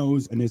anyone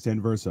knows a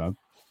Nissan Versa,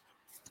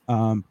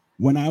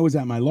 when I was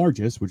at my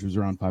largest, which was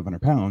around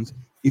 500 pounds,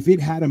 if it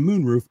had a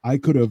moonroof, I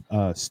could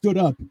have stood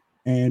up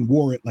and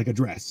wore it like a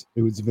dress.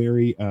 It was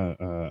very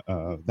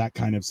that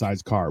kind of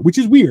size car, which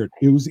is weird.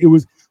 It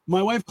was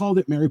my wife called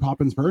it Mary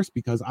Poppins purse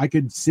because I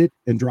could sit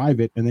and drive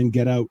it and then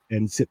get out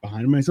and sit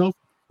behind myself,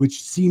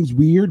 which seems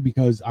weird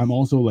because I'm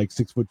also like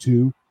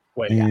 6'2".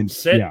 Wait, and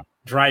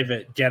drive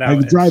it, get out. I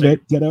would drive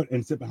it, get out,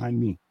 and sit behind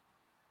me.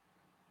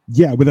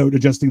 Yeah, without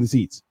adjusting the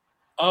seats.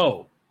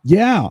 Oh,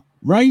 yeah,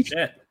 right.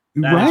 Shit,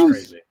 that's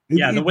crazy.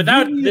 Yeah,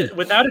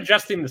 without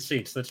adjusting the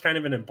seats, that's kind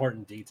of an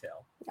important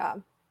detail. Yeah.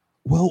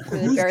 Well,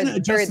 who's going to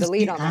adjust the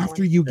seat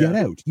after you get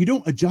out? You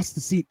don't adjust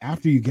the seat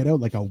after you get out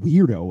like a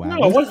weirdo.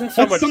 No, it wasn't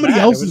so much somebody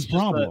else's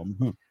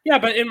problem. Yeah,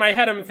 but in my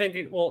head, I'm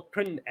thinking, well,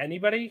 couldn't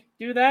anybody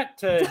do that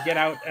to get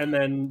out and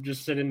then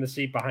just sit in the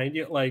seat behind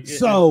you? Like,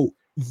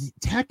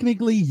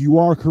 technically, you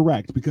are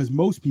correct because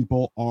most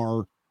people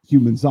are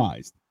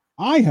human-sized.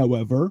 I,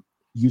 however,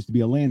 used to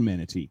be a land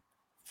manatee.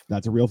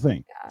 That's a real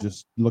thing. Yeah.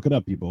 Just look it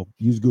up, people.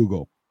 Use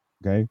Google.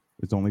 Okay,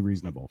 it's only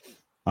reasonable.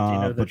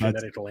 The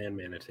genetic land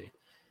manatee.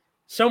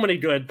 So many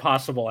good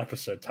possible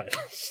episode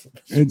titles.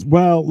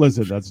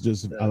 Listen, that's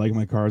just, I like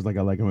my cars like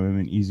I like them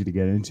and easy to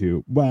get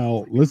into.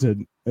 Well,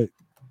 listen,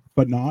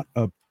 but not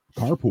a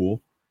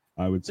carpool,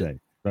 I would say.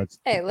 That's,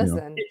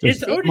 listen.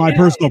 My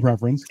personal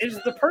preference.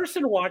 Is the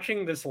person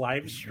watching this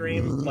live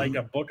stream like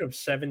a book of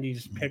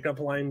 70s pickup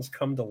lines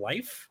come to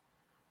life?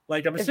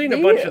 Like, I'm seeing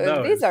a bunch of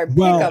those. These are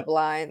pickup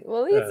lines.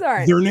 Well, these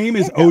aren't. Their name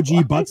is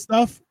OG Butt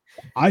Stuff.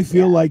 I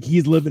feel like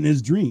he's living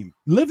his dream.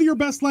 Live your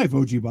best life,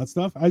 OG Butt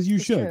Stuff, as you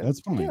should. True. That's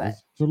fine.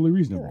 It's totally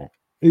reasonable.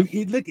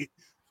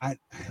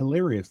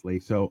 Hilariously.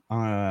 So,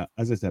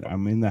 as I said,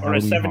 I'm in the or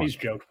Halloween a 70s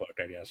joke book,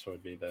 I guess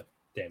would be the.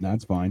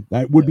 That's fine.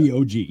 That would be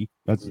OG.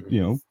 That's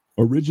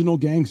original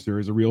gangster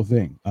is a real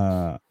thing.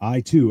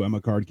 I too am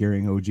a card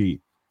carrying OG.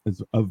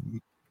 It's of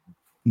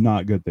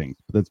not good things,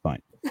 but that's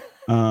fine.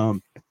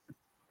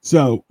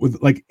 So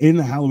with like in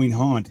the Halloween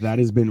haunt, that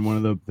has been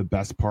one of the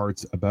best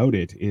parts about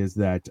it is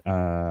that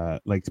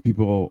like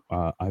people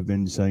I've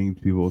been saying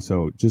to people,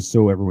 so just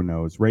so everyone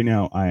knows, right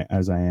now I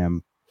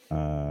am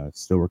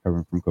still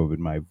recovering from COVID,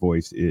 my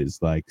voice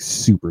is like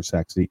super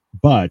sexy,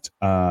 but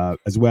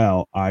as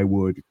well I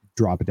would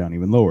drop it down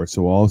even lower.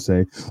 So I'll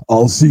say,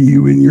 I'll see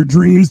you in your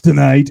dreams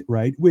tonight,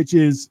 right? Which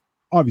is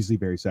obviously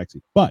very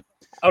sexy. But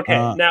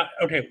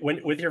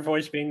when with your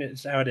voice being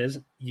how it is,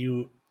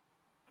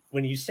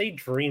 when you say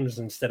dreams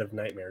instead of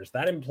nightmares,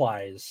 that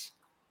implies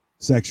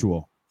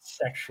sexual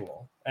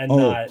and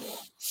not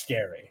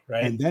scary,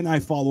 right? And then I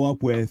follow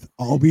up with,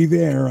 I'll be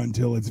there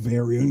until it's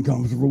very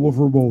uncomfortable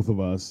for both of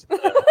us.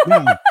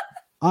 Now,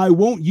 I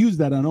won't use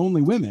that on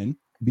only women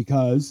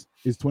because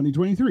it's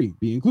 2023,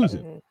 be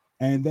inclusive.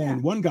 And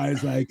then one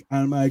guy's like,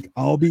 I'm like,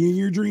 I'll be in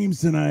your dreams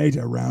tonight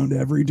around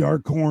every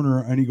dark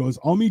corner. And he goes,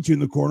 I'll meet you in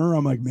the corner.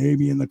 I'm like,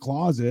 maybe in the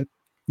closet.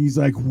 He's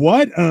like,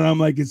 what? And I'm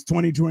like, it's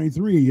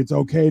 2023. It's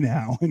okay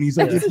now. And he's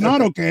like, it's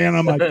not okay. And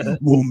I'm like,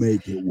 we'll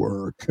make it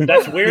work.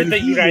 That's weird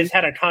that you guys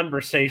had a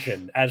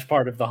conversation as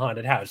part of the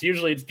haunted house.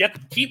 Usually it's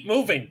keep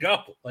moving,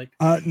 go. Like,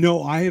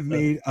 no, I have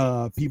made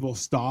people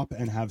stop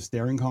and have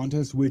staring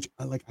contests, which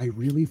like I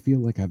really feel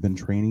like I've been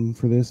training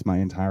for this my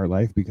entire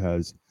life,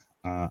 because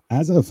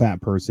as a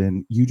fat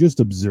person, you just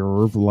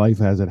observe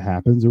life as it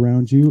happens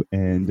around you.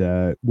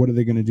 And what are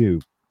they going to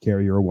do?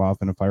 Carry your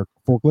off in a fire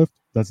forklift?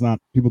 That's not,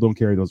 people don't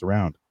carry those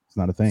around. It's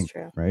not a thing,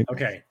 right?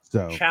 Okay.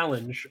 So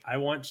challenge. I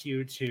want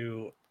you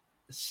to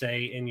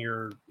say in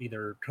your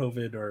either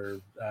COVID or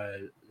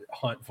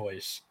haunt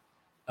voice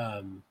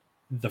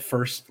the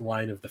first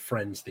line of the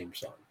Friends theme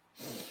song.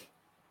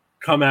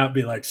 Come out,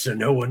 be like, so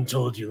no one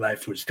told you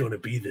life was going to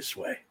be this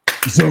way.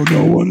 So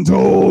no one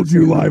told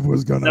you life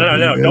was gonna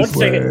be this don't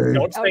sing way. it.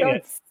 Don't sing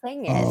it.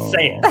 Sing it. Oh.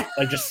 Say it.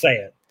 Like, just say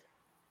it.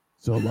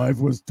 So life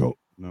was told.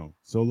 No.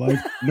 So life.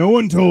 No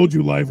one told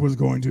you life was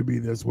going to be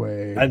this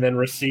way. And then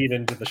recede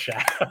into the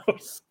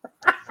shadows.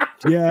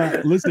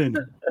 Yeah. Listen.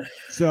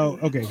 So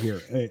okay,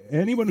 here.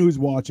 Anyone who's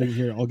watching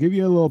here, I'll give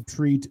you a little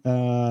treat.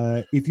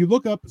 If you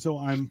look up, so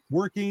I'm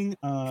working.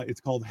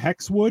 It's called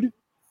Hexwood.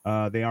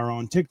 They are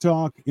on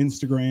TikTok,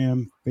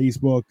 Instagram,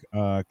 Facebook,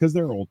 because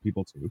they're old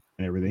people too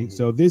and everything.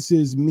 So this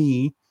is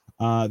me.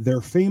 Their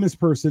famous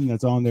person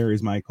that's on there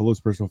is my close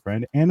personal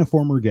friend and a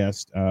former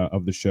guest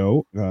of the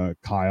show,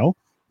 Kyle,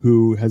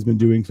 who has been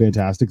doing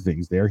fantastic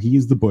things there. He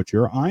is the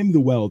butcher. I'm the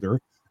welder.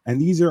 And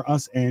these are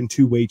us and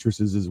two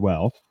waitresses as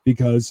well,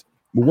 because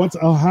what's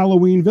a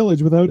Halloween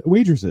village without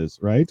waitresses,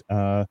 right?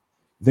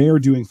 They are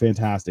doing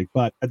fantastic.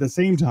 But at the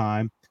same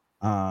time,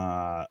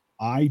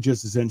 I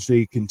just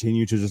essentially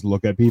continue to just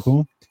look at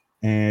people,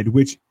 and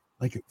which,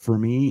 like, for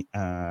me,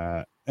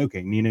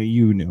 okay, Nina,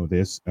 you know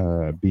this,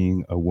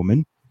 being a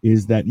woman,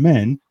 is that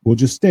men will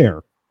just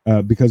stare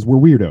because we're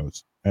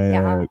weirdos.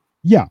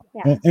 Yeah.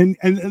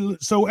 And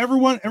so every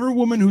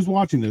woman who's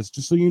watching this,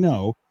 just so you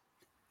know,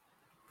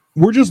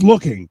 we're just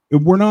looking.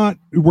 We're not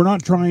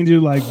trying to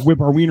like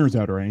whip our wieners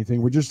out or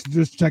anything. We're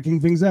just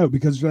checking things out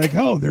because you're like,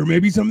 oh, there may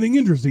be something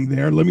interesting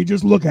there. Let me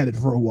just look at it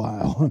for a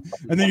while.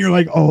 And then you're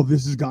like, oh,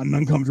 this has gotten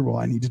uncomfortable.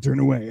 I need to turn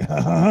away.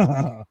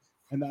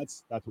 And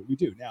that's what we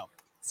do. Now,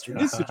 in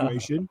this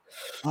situation,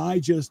 I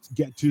just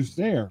get to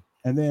stare,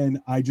 and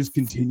then I just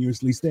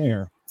continuously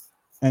stare.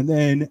 And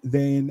then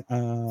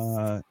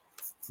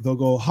they'll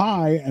go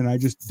hi, and I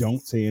just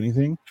don't say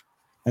anything.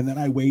 And then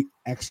I wait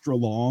extra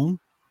long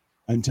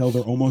until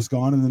they're almost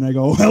gone, and then I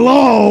go,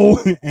 hello.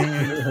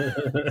 And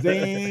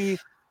they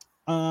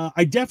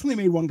I definitely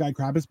made one guy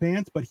crap his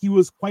pants, but he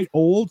was quite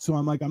old, so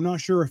I'm like, I'm not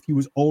sure if he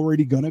was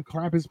already gonna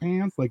crap his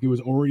pants, like it was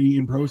already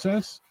in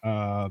process.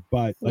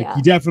 But like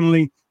he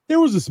definitely, there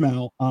was a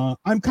smell.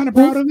 I'm kind of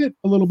proud of it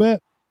a little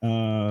bit.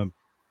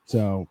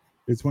 So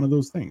it's one of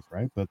those things,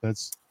 right? But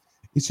it's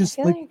just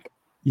like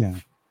yeah.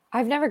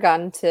 I've never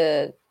gotten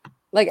to,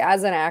 like,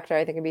 as an actor,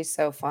 I think it'd be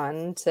so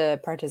fun to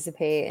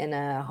participate in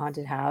a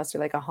haunted house or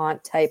like a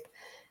haunt type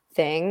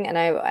thing. And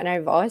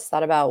I've always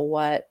thought about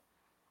what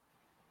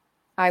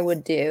I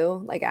would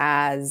do, like,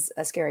 as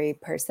a scary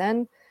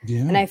person.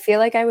 Yeah. And I feel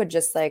like I would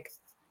just like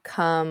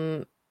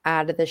come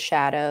out of the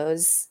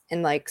shadows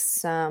in like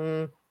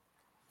some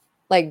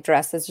like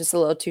dress that's just a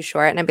little too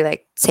short, and I'd be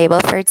like, table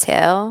for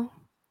two.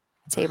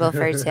 Table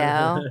for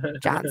two,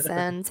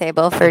 Johnson,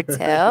 table for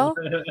two.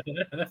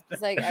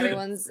 It's like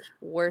everyone's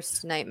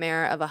worst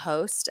nightmare of a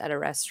host at a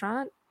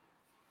restaurant.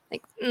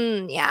 Like,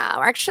 yeah,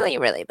 we're actually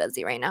really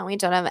busy right now. We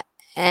don't have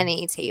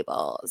any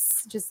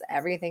tables. Just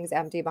everything's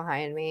empty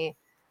behind me.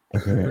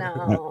 Like, okay.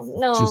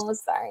 No,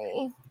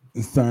 sorry.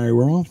 Sorry,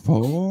 we're all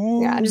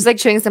full. Yeah, I'm just like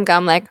chewing some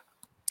gum, like,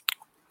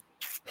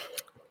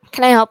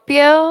 can I help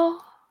you?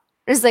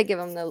 Just like give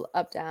them the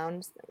up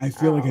down. Like, I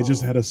feel like I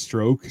just had a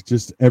stroke.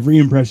 Just every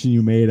impression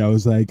you made, I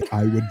was like,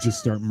 I would just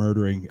start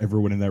murdering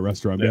everyone in that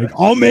restaurant. Be like,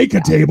 I'll make a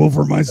table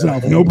for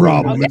myself, no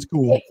problem. It's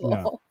cool.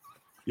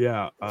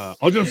 Yeah.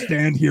 I'll just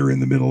stand here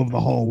in the middle of the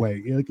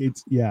hallway. Like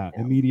it's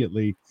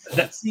immediately.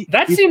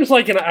 That seems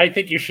like I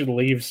think you should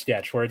leave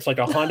sketch where it's like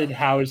a haunted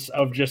house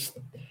of just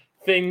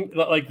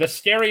like the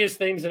scariest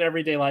things in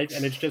everyday life,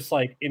 and it's just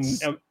like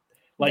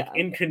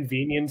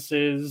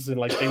inconveniences and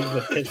like things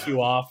that piss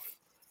you off.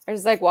 I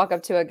just like walk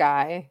up to a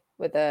guy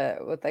with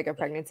like a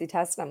pregnancy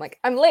test, and I'm like,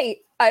 I'm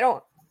late. I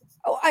don't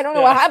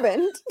know what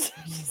happened.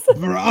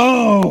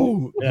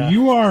 Bro,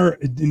 you are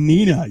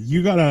Nina.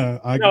 You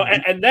gotta.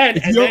 And then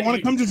if you want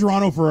to come to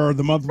Toronto for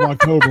the month of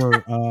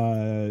October,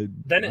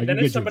 then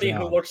it's somebody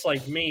who looks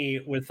like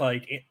me with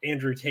like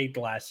Andrew Tate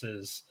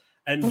glasses,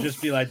 and just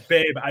be like,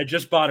 babe, I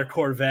just bought a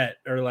Corvette,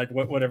 or like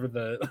whatever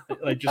the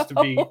like, just to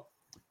be.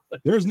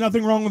 There's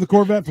nothing wrong with the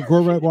Corvette for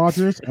Corvette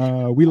watchers.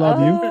 We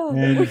love you,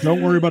 and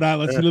don't worry about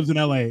Atlas. He lives in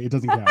LA. It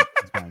doesn't count.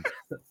 It's fine.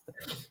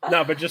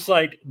 No, but just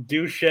like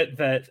do shit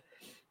that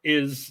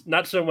is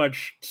not so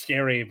much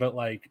scary, but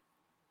like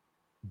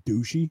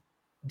douchey.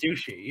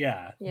 douchey,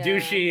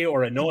 douchey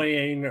or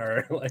annoying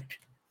or like.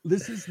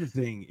 This is the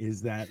thing,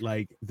 is that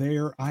like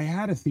I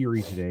had a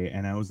theory today,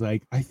 and I was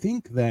like, I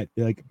think that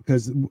like,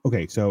 because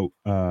okay, so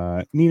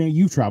Nina,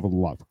 you've traveled a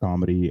lot for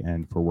comedy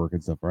and for work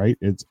and stuff, right?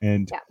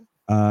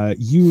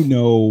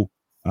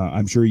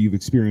 I'm sure you've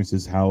experienced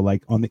this, how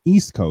like on the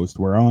East Coast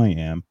where I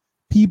am,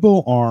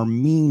 people are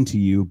mean to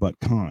you but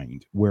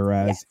kind,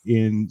 whereas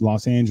in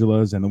Los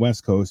Angeles and the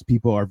West Coast,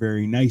 people are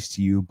very nice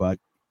to you but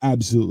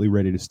absolutely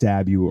ready to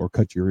stab you or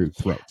cut your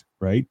throat,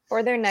 right?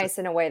 Or they're nice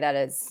in a way that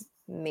is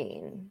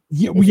mean.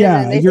 You're like,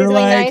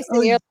 nice,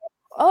 and you're like,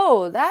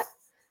 oh, that.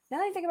 Now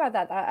that I think about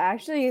that, that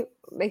actually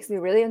makes me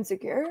really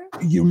insecure.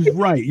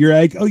 Right. You're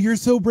like, oh, you're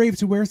so brave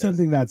to wear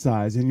something that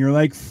size. And you're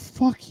like,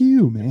 fuck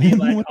you, man.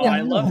 Like,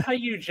 I love how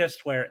you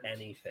just wear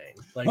anything.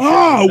 Like,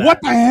 what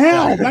the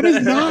hell? That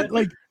is not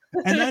like,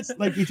 and that's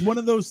like, it's one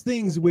of those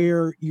things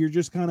where you're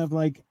just kind of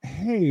like,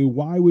 hey,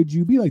 why would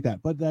you be like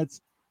that? But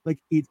that's like,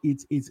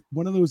 it's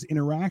one of those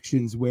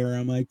interactions where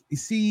I'm like,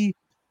 see,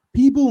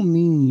 people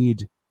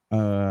need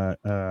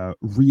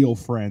real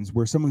friends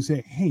where someone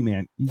say, hey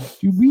man,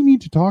 do we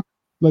need to talk?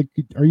 Like,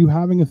 are you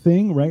having a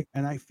thing, right?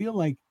 And I feel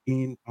like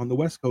on the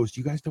West Coast,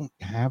 you guys don't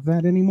have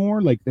that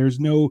anymore. Like, there's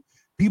no,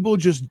 people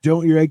just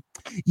don't. You're like,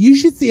 you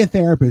should see a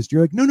therapist. You're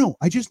like, no,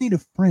 I just need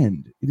a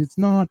friend. It's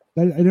not,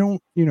 I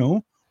don't,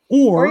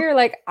 or you're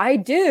like, I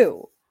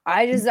do.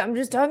 I'm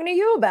just talking to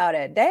you about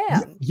it.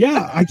 Damn.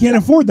 Yeah, I can't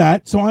afford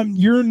that. So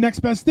your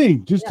next best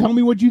thing. Just tell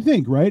me what you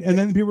think, right? And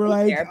then people are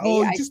like,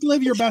 just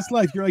live your best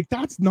life. You're like,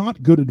 that's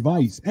not good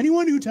advice.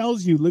 Anyone who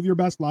tells you live your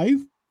best life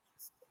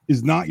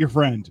is not your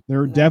friend.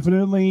 They're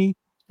definitely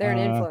an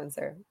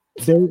influencer.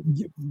 They're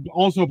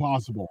also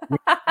possible.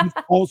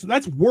 Also,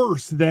 that's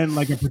worse than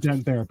like a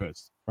pretend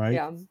therapist, right?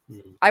 Yeah.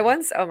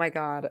 Oh my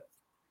God.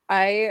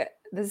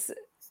 This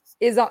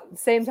is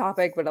same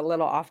topic, but a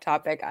little off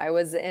topic. I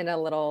was in a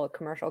little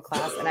commercial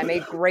class and I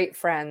made great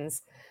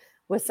friends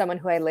with someone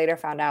who I later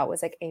found out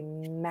was like a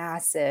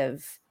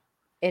massive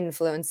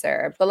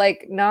influencer, but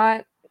like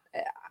not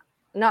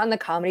in the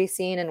comedy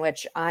scene in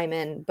which I'm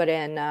in, but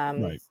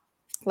in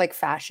like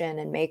fashion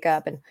and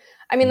makeup. And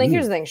I mean, like,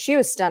 here's the thing. She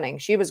was stunning.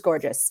 She was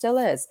gorgeous. Still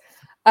is.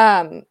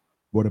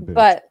 What a bitch.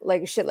 But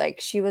like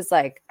she was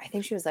like, I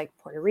think she was like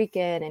Puerto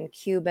Rican and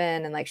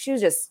Cuban. And like, she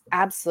was just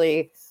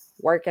absolutely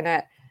working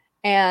it.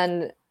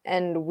 And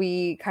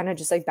we kind of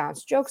just like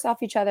bounced jokes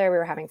off each other. We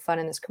were having fun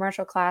in this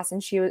commercial class.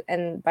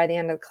 And by the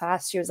end of the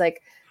class, she was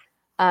like,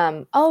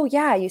 oh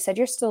yeah, you said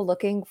you're still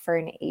looking for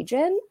an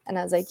agent. And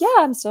I was like, yeah,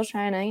 I'm still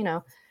trying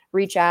to,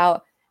 reach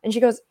out. And she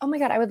goes, oh my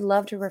God, I would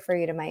love to refer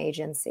you to my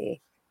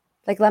agency.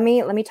 Like, let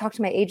me talk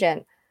to my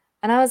agent.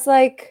 And I was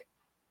like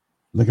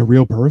a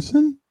real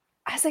person?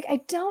 I was like,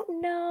 I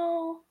don't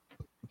know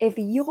if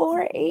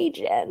your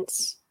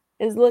agent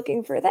is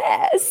looking for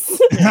this.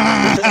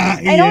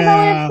 I don't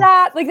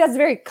know if that's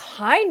very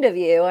kind of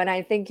you. And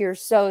I think you're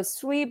so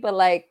sweet, but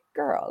like,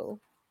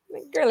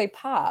 girly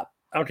pop.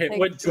 Okay,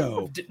 like,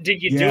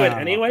 did you do it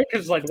anyway?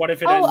 Because like, what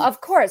if it? Of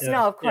course,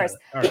 no, of course.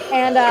 Yeah. Right.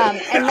 And then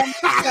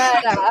she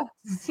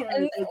said,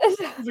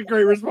 it's a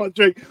great response,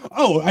 Jake.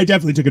 Oh, I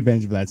definitely took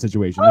advantage of that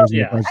situation. Of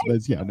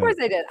course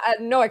I did.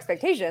 No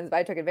expectations, but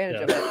I took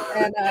advantage of it.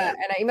 And I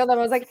emailed them.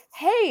 I was like,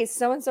 hey,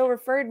 so and so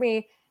referred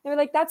me. They were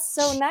like, that's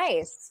so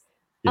nice.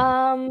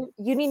 Yeah.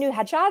 You need new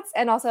headshots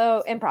and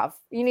also improv.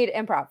 You need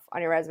improv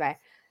on your resume.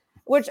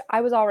 Which I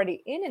was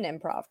already in an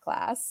improv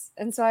class.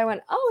 And so I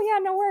went, oh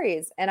yeah, no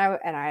worries. And I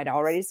had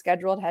already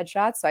scheduled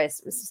headshots. So I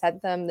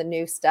sent them the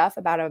new stuff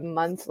about a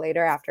month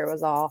later after it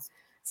was all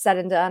said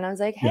and done. I was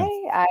like,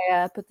 hey,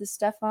 I put this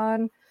stuff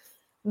on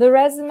the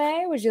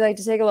resume. Would you like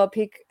to take a little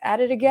peek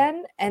at it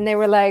again? And they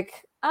were like,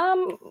 we're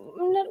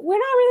not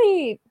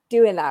really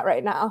doing that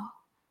right now.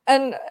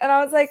 And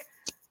I was like,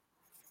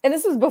 and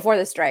this was before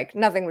the strike.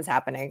 Nothing was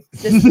happening.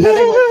 Just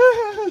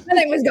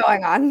nothing was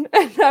going on.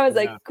 And I was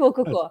like,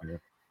 cool.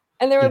 Fair.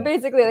 And they were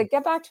basically like,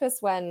 get back to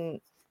us when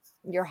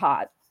you're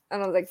hot.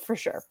 And I was like, for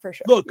sure.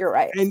 Look, you're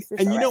right. And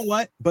you know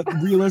what? But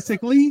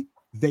realistically,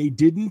 they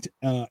didn't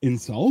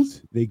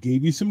insult. They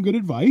gave you some good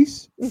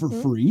advice for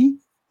free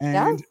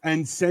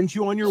and sent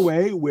you on your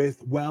way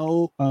with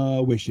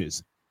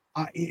wishes.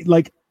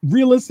 Like,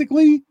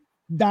 realistically,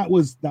 that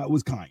was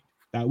kind.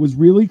 That was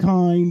really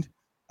kind.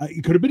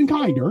 It could have been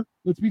kinder,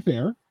 let's be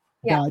fair.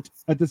 Yeah. But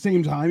at the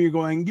same time, you're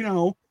going,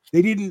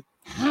 they didn't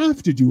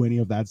have to do any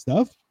of that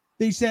stuff.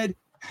 They said,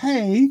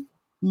 hey,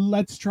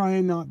 let's try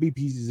and not be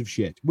pieces of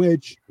shit,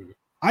 which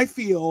I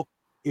feel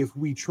if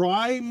we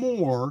try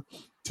more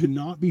to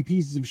not be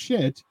pieces of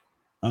shit,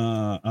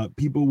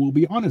 people will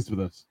be honest with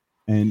us.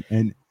 And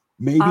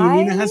maybe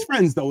Nina has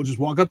friends that will just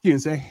walk up to you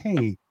and say,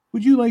 hey,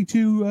 would you like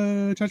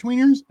to touch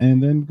wieners?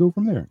 And then go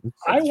from there.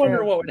 I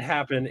wonder what would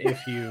happen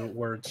if you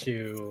were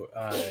to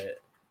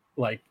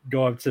like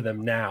go up to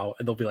them now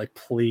and they'll be like,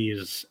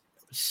 please,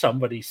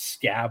 somebody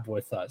scab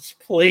with us,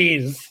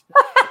 please.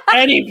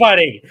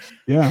 Anybody.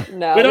 Yeah.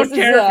 No, we don't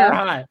care if you're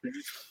hot.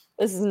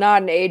 This is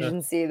not an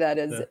agency that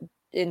is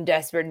in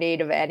desperate need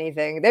of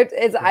anything.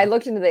 I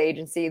looked into the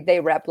agency. They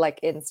rep like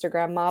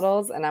Instagram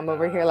models, and I'm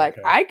over here like,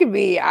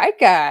 okay. I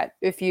got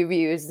a few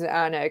views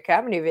on a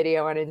comedy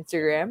video on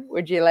Instagram.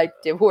 Would you like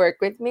to work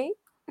with me?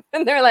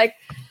 And they're like,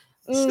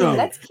 So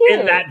that's cute.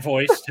 In that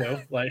voice too.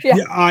 Like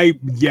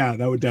yeah,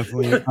 that would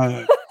definitely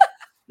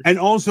and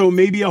also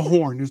maybe a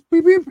horn, just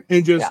beep beep,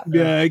 and just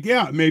be like,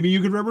 yeah, maybe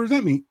you could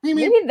represent me. Beep,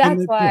 beep. Maybe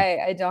that's why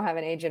I don't have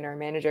an agent or a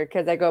manager,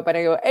 because I go up and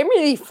I go, I'm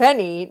really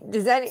funny.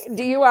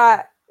 Do you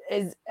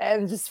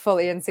I'm just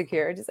fully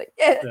insecure. Just like,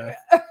 yeah.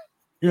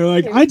 You're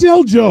like, I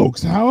tell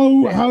jokes.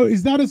 How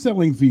is that a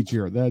selling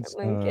feature? That's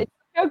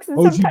jokes and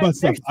OG butt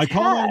stuff. I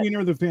call our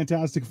winner the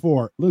Fantastic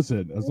Four.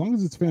 Listen, as long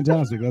as it's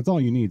fantastic, that's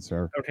all you need,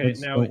 sir. Okay,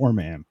 now or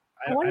ma'am.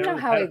 I want to know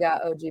how he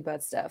got OG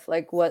butt stuff.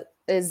 Like, what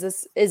is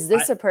this? Is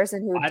this a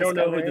person who? I don't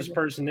know who this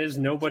person is.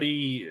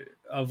 Nobody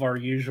of our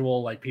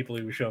usual like people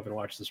who show up and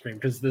watch the stream,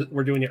 because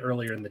we're doing it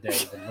earlier in the day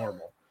than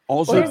normal.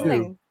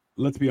 Also,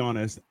 let's be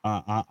honest.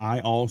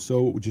 I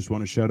also just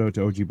want to shout out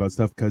to OG butt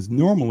stuff, because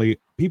normally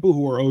people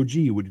who are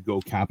OG would go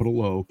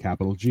capital O,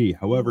 capital G.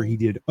 However, he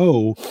did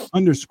O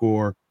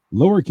 _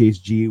 lowercase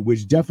g,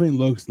 which definitely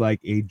looks like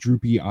a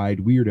droopy-eyed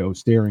weirdo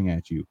staring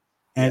at you,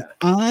 and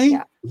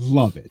I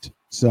love it.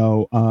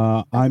 So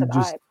I'm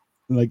just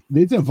like,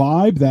 it's a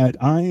vibe that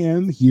I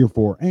am here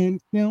for, and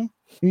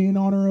in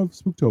honor of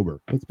Spooktober.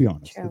 Let's be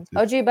honest.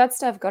 OG butt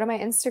stuff. Go to my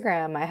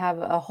Instagram. I have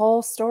a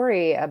whole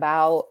story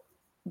about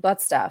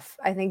butt stuff.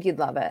 I think you'd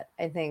love it.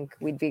 I think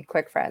we'd be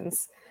quick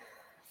friends.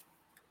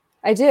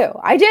 I do.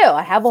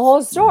 I have a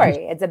whole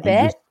story. It's a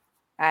bit.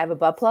 I have a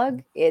butt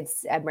plug.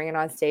 I bring it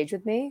on stage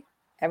with me.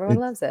 Everyone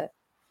loves it.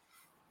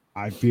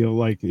 I feel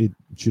like it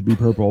should be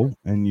purple,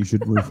 and you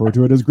should refer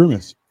to it as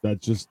Grimace.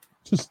 That's just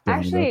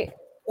actually.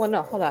 Well,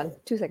 no, hold on.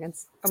 2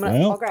 seconds.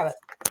 I'll grab it.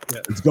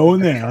 Yeah, it's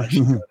going there.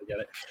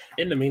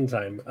 In the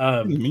meantime,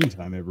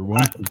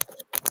 everyone.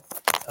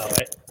 All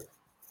right.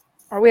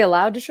 Are we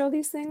allowed to show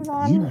these things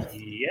on?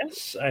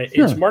 Yes,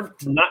 it's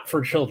marked not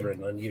for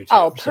children on YouTube.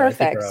 Oh,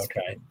 perfect. So I think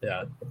we're okay.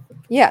 Yeah.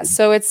 Yeah.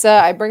 So it's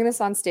I bring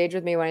this on stage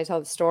with me when I tell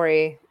the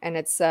story, and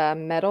it's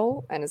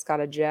metal, and it's got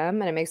a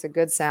gem, and it makes a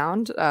good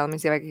sound. Let me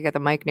see if I can get the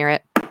mic near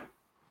it.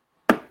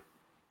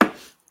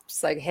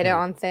 Just like hit it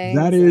on things.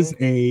 That is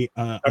a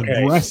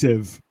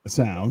aggressive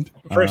sound.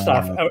 First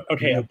off,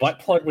 a butt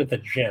plug with a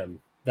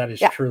gem. That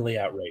is truly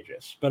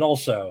outrageous, but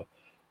also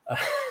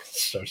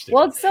so stupid.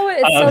 Well, it's so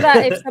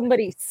that if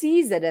somebody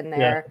sees it in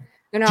there,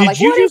 they're not Did like,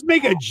 you just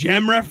make a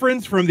gem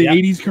reference from the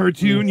 80s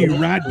cartoon, you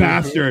rat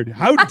bastard?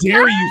 How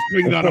dare you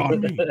spring that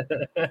on me?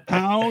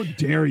 How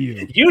dare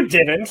you? You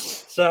didn't.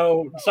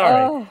 So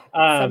sorry.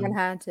 Someone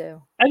had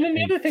to. And then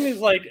the other thing is,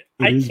 like,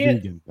 I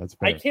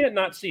can't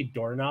not see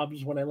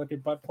doorknobs when I look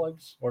at butt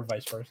plugs, or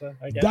vice versa.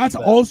 I guess that's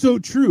also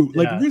true.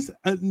 Like,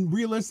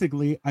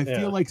 realistically, I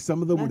feel like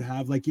some of them would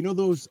have, like,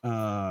 those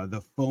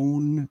the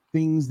phone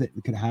things that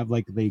could have,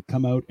 like, they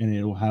come out and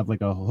it'll have like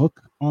a hook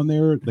on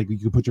there, like you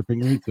can put your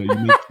finger in, so you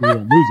make sure you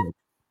don't lose it.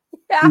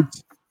 Yeah.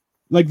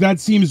 Like, that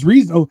seems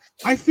reasonable.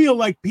 I feel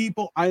like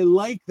I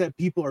like that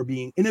people are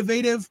being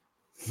innovative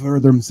for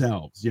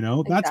themselves,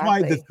 That's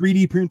why the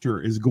 3D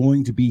printer is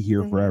going to be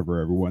here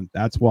forever, everyone.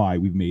 That's why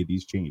we've made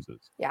these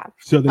changes. Yeah.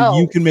 So that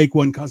you can make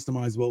one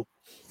customizable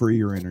for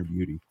your inner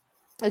beauty.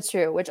 It's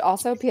true. Which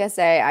also,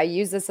 PSA, I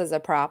use this as a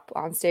prop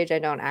on stage. I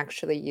don't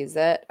actually use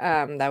it.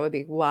 That would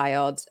be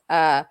wild.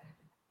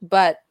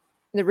 But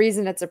the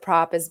reason it's a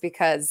prop is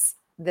because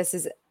this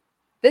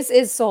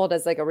is sold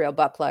as like a real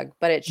butt plug,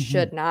 but it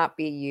should not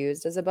be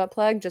used as a butt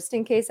plug. Just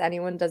in case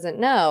anyone doesn't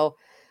know,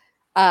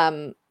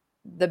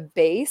 the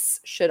base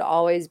should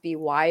always be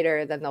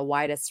wider than the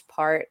widest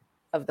part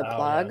of the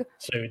plug. Yeah.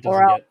 So it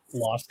doesn't get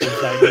lost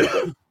inside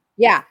it.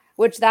 Yeah,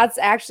 which that's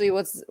actually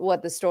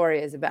what the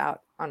story is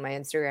about on my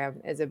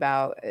Instagram, is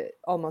about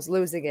almost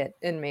losing it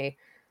in me.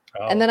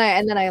 Oh. And then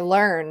I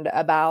learned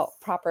about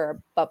proper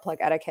butt plug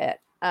etiquette.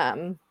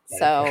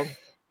 So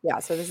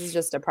this is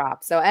just a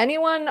prop. So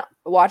anyone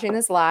watching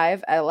this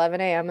live at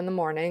 11 a.m. in the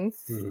morning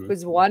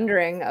who's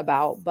wondering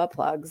about butt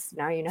plugs,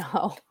 now you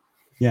know.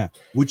 Yeah.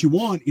 What you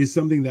want is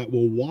something that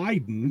will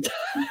widen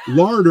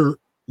larger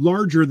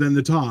than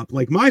the top.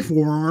 Like my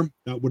forearm,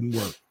 that wouldn't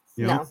work.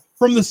 No.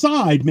 From the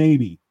side,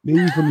 maybe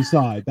from the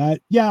side.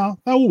 That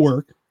will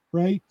work,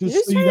 right?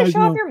 Just so trying to show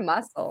off your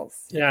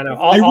muscles. Yeah, no.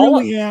 I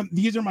really am.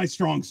 These are my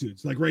strong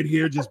suits. Like right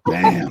here, just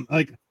bam.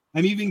 Like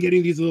I'm even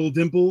getting these little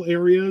dimple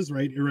areas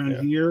right around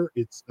here.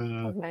 It's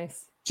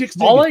nice.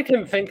 All I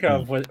can think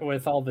of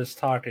with all this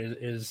talk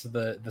is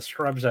the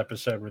Scrubs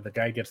episode where the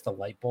guy gets the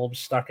light bulb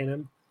stuck in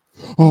him.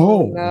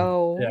 Oh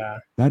no! Yeah,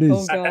 that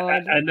is. Oh,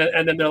 God. And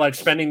then they're like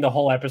spending the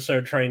whole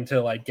episode trying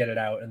to like get it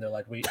out, and they're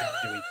like, do we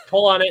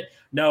pull on it?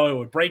 No, it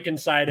would break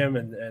inside him,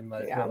 and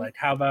like, they're like,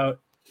 how about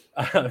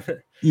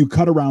you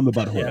cut around the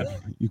butthole? Yeah.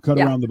 You cut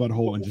around the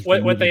butthole and just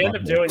what they end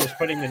up doing is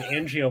putting an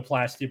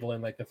angioplasty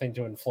balloon, like the thing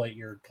to inflate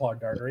your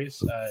clogged arteries.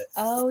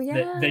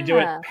 They do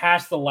it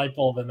past the light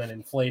bulb and then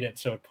inflate it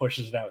so it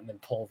pushes it out, and then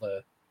pull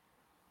the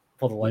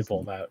light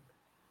bulb out.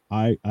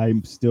 I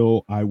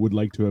would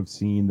like to have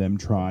seen them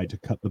try to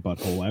cut the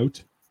butthole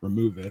out,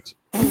 remove it,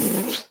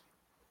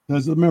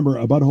 Because remember,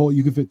 a butthole,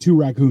 you can fit 2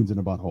 raccoons in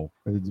a butthole.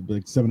 It's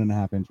like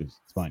 7.5 inches.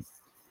 It's fine.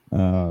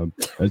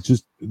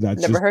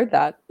 That's Never heard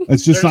that.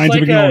 That's just There's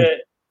scientific knowledge.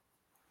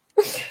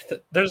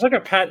 There's like a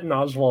Patton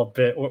Oswalt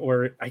bit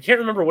where I can't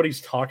remember what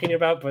he's talking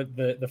about, but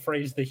the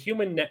phrase "the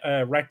human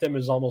rectum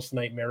is almost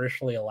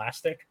nightmarishly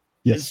elastic"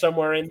 is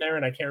somewhere in there,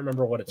 and I can't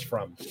remember what it's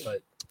from.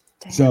 But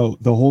so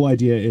the whole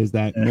idea is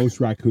that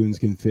most raccoons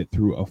can fit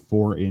through a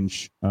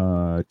 4-inch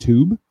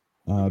tube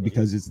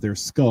because it's their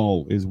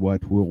skull is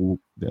what will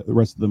the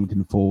rest of them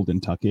can fold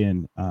and tuck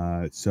in.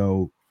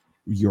 So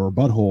your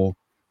butthole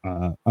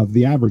of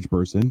the average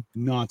person,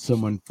 not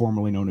someone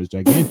formerly known as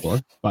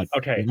Gigantor, but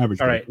okay, the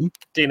average all right, person,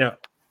 Dino.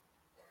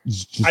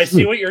 I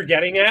see what you're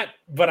getting at,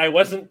 but I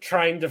wasn't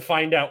trying to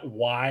find out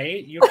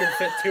why you can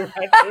fit 2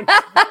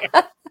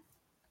 raccoons.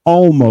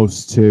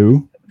 Almost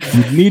 2.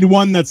 You need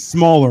one that's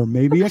smaller,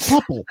 maybe a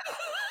couple.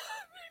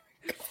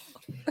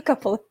 A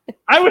couple.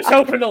 I was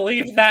hoping to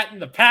leave that in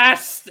the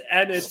past,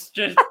 and it's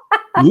just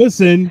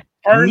listen.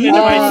 burned into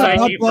my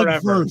psyche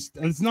forever. First.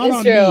 It's not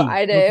on true. me.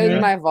 I did. Okay? It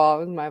was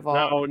my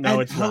fault. No,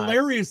 and it's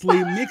hilariously,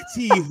 not. Mick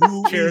T,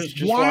 who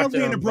is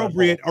wildly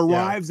inappropriate,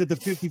 arrives at the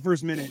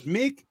 51st minute.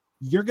 Mick,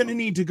 you're going to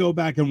need to go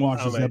back and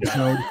watch this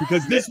episode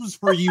because this was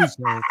for you,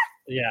 sir.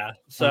 Yeah.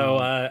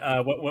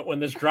 So when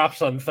this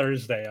drops on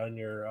Thursday on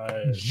your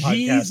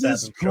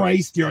Jesus podcast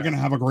Christ, you're going to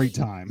have a great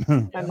time.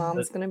 My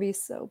mom's going to be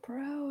so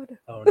proud.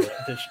 Oh, no.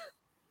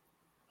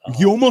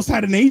 You almost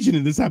had an agent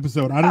in this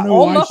episode. I don't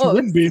know why she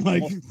wouldn't be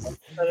like.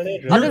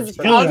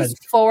 I'll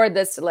just forward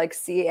this to like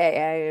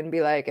CAA and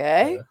be like,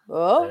 "Hey,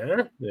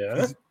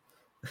 yeah.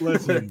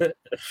 Listen,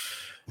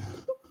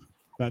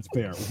 that's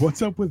fair.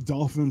 What's up with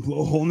dolphin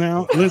blowhole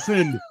now?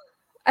 Listen,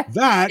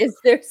 that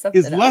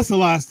is less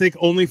elastic.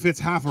 Only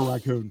fits half a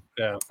raccoon.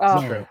 Yeah,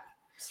 true.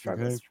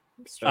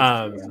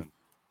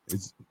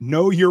 It's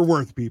know your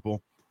worth,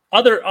 people.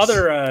 Other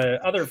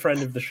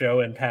friend of the show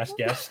and past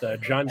guest,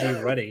 John D.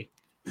 Ruddy,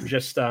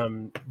 just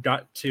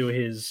got to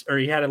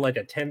he had like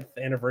a 10th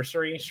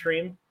anniversary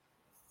stream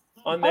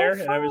on there,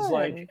 and I was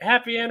like,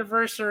 happy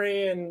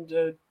anniversary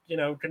and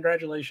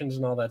congratulations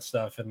and all that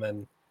stuff, and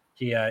then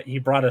he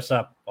brought us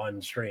up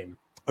on stream.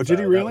 Oh, did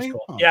he really?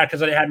 Cool. Yeah,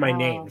 because it had my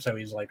name, so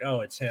he's like,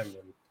 oh, it's him.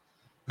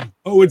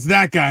 Oh, it's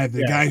that guy,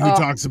 the guy who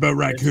talks about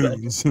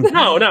raccoons.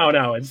 No,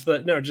 it's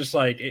just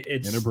like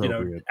it's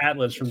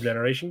Atlas from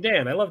Generation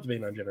Dan. I loved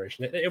being on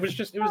Generation. It was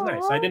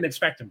nice. I didn't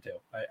expect him to.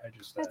 I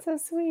just that's so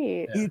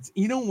sweet. Yeah. It's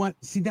what?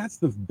 See, that's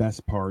the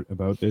best part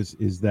about this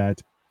is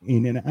that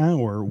in an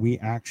hour we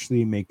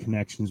actually make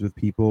connections with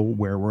people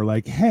where we're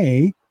like,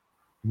 hey,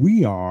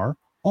 we are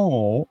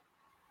all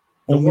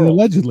only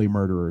allegedly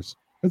murderers.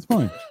 That's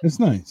fine. It's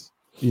nice.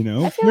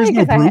 I feel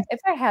like if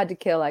I had to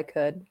kill, I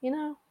could.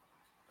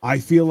 I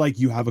feel like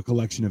you have a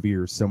collection of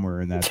ears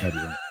somewhere in that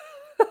bedroom.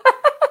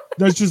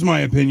 That's just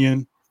my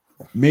opinion.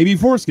 Maybe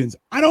foreskins.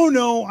 I don't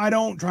know. I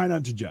don't try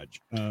not to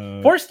judge.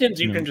 Foreskins,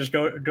 you can just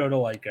go to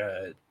like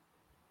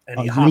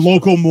your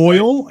local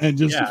Moyle and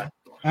just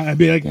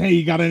be like, hey,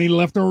 you got any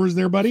leftovers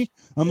there, buddy?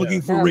 I'm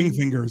looking for ring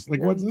fingers.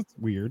 Like, what's that's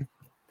weird.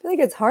 I feel like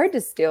it's hard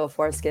to steal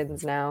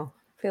foreskins now.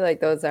 I feel like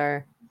those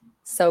are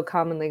so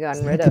commonly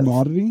gotten rid of.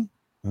 Commodity?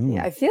 Oh.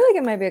 Yeah, I feel like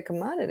it might be a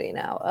commodity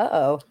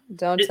now.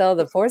 Don't tell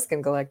the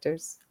foreskin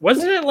collectors.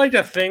 Wasn't it like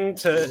a thing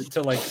to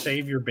like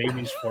save your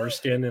baby's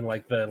foreskin and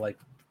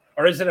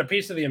or is it a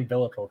piece of the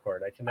umbilical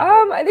cord? I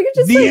think it's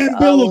just the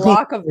umbilical a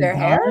lock of their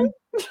hair.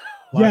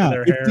 Yeah,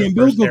 if the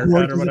umbilical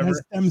cord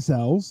has stem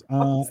cells.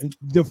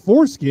 The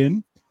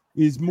foreskin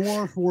is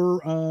more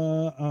for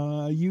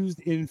used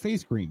in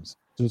face creams.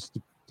 Just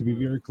to be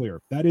very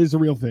clear, that is a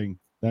real thing.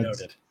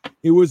 Noted.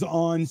 It was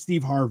on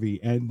Steve Harvey,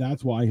 and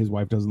that's why his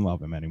wife doesn't love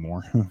him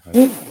anymore.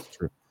 That's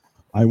true.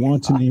 I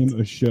want to name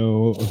a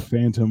show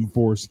Phantom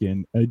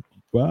Foreskin.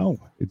 Well,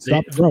 it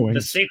stopped growing.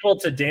 The sequel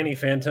to Danny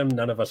Phantom,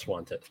 none of us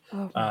wanted.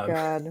 Oh,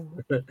 God.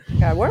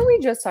 Weren't we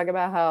just talking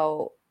about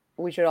how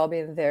we should all be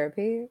in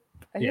therapy?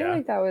 I feel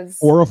like that was...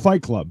 Or a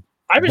fight club.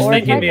 I was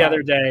thinking the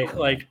other day,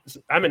 like,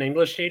 I'm an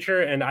English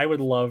teacher, and I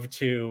would love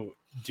to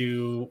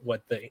do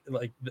what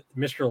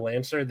Mr.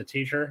 Lancer, the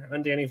teacher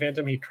on Danny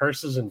Phantom, he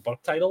curses in book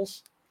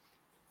titles.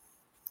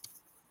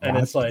 And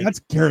it's like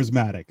that's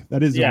charismatic.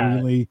 That is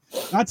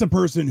that's a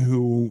person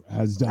who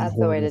has done. That's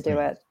the way to do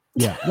it.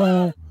 Yeah.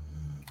 Well,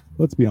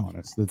 let's be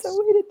honest. That's the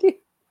way to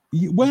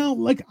do. Well,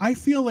 like I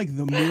feel like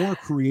the more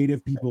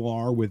creative people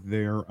are with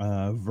their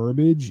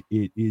verbiage,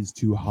 it is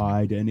to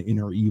hide an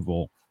inner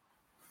evil,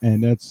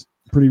 and that's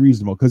pretty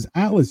reasonable because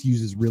Atlas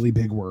uses really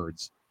big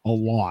words a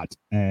lot,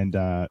 and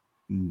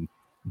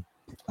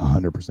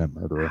 100%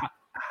 murderer.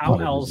 How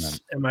else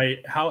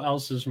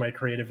is my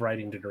creative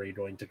writing degree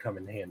going to come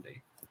in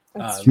handy?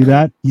 See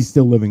that? He's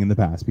still living in the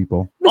past,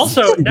 people.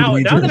 Also, now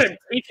that I'm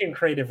teaching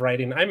creative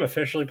writing, I'm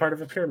officially part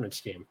of a pyramid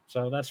scheme,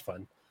 so that's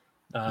fun.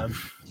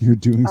 You're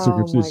doing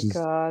circumcisions. Oh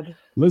my God!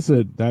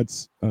 Listen,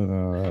 that's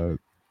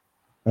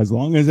as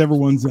long as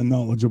everyone's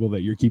knowledgeable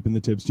that you're keeping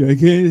the tips. Jake,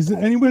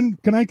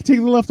 can I take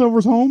the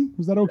leftovers home?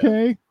 Is that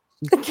okay?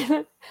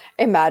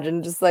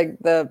 Imagine just like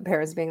the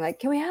parents being like,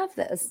 "Can we have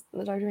this?"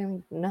 And the doctor being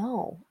like,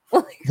 "No."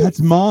 That's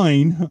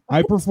mine.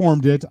 I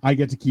performed it. I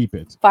get to keep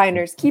it.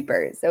 Finders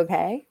keepers,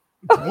 okay?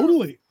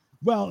 Totally.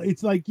 Well,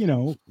 it's like,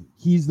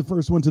 he's the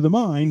first one to the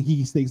mine.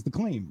 He stakes the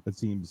claim. That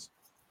seems,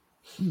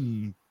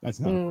 that's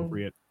not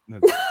appropriate.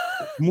 That's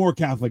more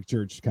Catholic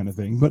Church kind of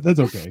thing, but that's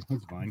okay.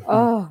 That's fine.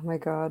 Oh my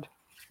God.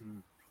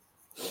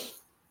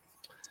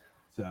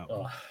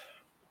 So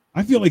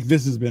I feel like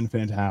this has been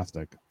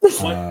fantastic.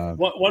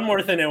 One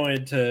more thing I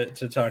wanted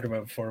to talk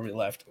about before we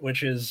left,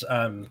 which is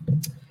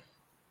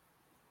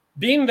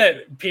being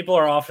that people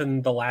are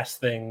often the last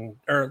thing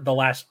or the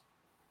last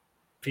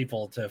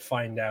people to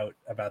find out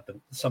about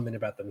something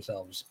about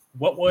themselves.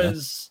 What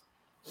was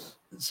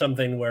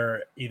something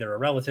where either a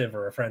relative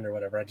or a friend or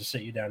whatever had to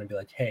sit you down and be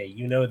like, hey,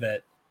 you know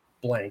that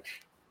blank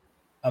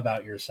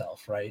about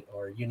yourself, right?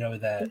 Or you know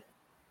that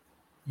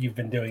you've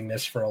been doing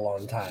this for a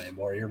long time,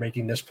 or you're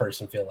making this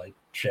person feel like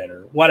shit,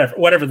 or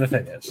whatever the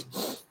thing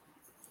is.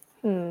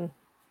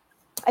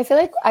 I feel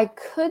like I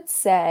could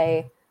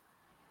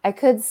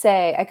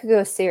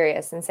go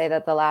serious and say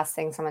that the last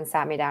thing someone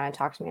sat me down and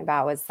talked to me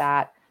about was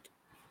that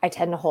I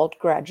tend to hold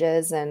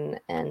grudges and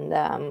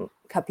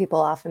cut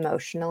people off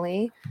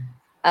emotionally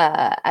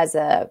as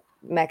a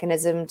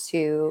mechanism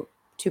to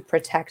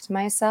protect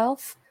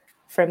myself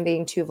from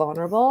being too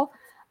vulnerable.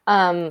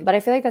 But I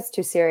feel like that's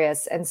too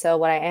serious. And so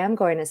what I am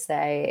going to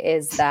say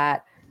is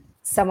that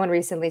someone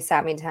recently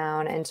sat me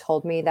down and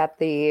told me that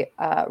the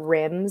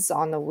rims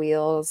on the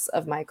wheels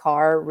of my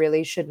car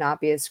really should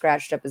not be as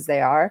scratched up as they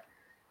are.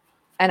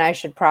 And I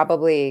should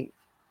probably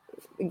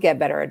get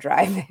better at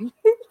driving.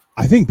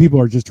 I think people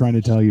are just trying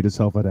to tell you to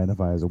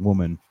self-identify as a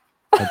woman.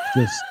 That's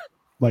just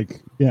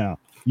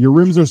your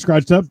rims are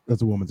scratched up.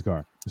 That's a woman's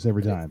car. Just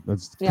every time. Come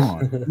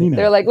on, Nina.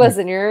 They're like,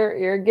 listen,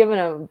 you're giving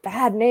a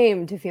bad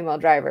name to female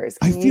drivers.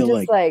 Can you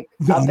just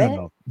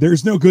no.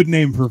 There's no good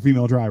name for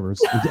female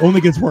drivers. It only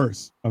gets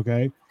worse.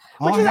 Okay.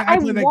 I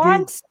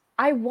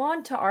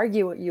want to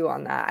argue with you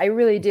on that. I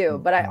really do,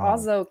 but I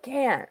also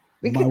can't.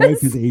 My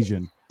wife is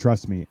Asian.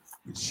 Trust me.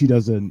 She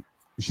doesn't.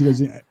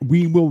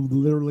 We will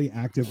literally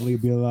actively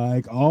be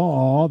like,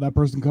 oh, that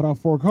person cut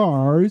off 4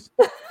 cars.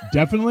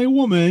 Definitely a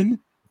woman.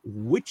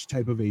 Which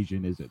type of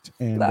Asian is it?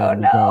 And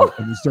we go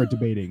and we start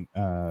debating.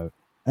 And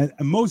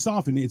most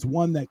often it's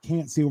one that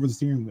can't see over the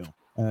steering wheel.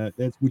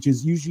 Which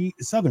is usually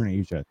Southern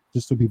Asia,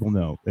 just so people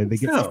know. They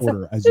get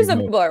shorter as you go.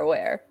 People are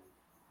aware.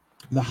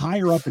 The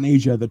higher up in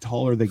Asia, the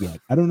taller they get.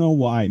 I don't know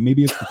why.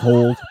 Maybe it's the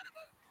cold.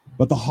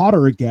 But the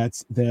hotter it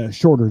gets, the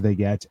shorter they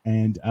get.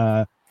 And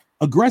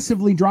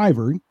aggressively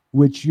driving,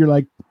 which you're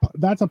like,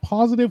 that's a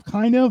positive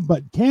kind of,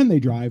 but can they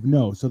drive?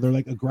 No. So they're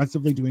like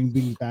aggressively doing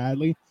things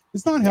badly.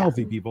 It's not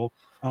healthy, people.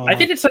 I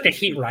think it's like a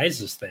heat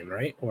rises thing,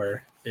 right?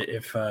 Or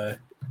if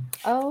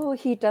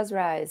heat does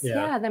rise.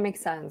 Yeah, that makes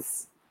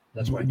sense.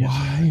 That's my guess.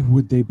 Why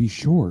would they be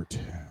short?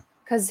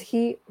 Because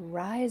heat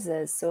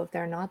rises. So if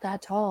they're not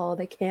that tall,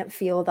 they can't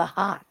feel the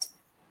hot.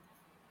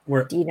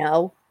 Do you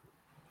know?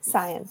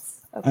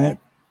 Science. Okay.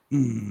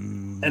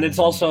 And it's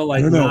also like,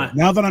 I don't know.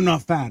 Now that I'm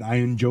not fat,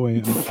 I'm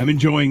enjoying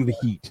the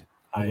heat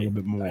a little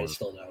bit more. I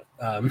still don't.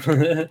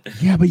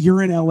 Yeah, but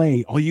you're in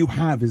LA. All you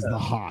have is the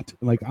hot.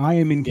 Like I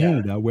am in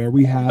Canada, where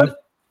we have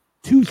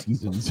 2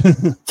 seasons.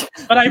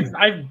 But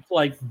I've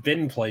like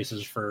been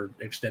places for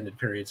extended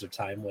periods of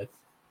time with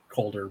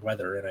colder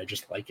weather, and I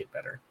just like it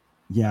better.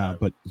 Yeah,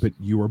 but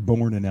you were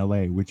born in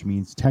LA, which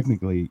means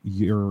technically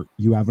you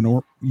have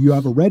a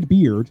red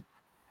beard,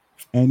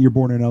 and you're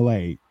born in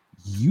LA.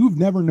 You've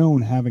never known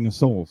having a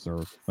soul,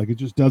 sir. Like it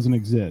just doesn't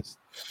exist.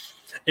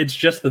 It's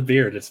just the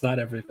beard. It's not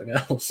everything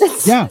else.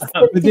 Yeah,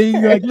 but then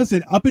you're like,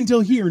 listen, up until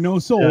here, no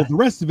soul. Yeah. The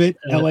rest of it,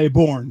 LA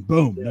born.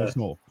 Boom, no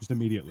soul. Just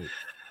immediately.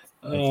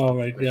 Oh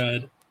my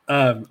God.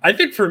 I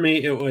think for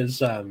me it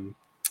was okay.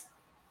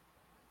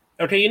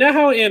 You know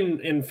how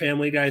in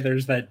Family Guy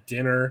there's that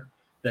dinner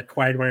that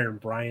Quagmire and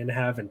Brian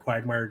have, and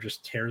Quagmire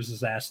just tears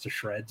his ass to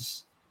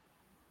shreds.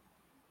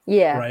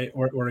 Yeah. Right.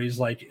 Or he's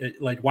like,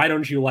 why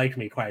don't you like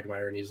me,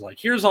 Quagmire? And he's like,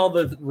 here's all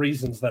the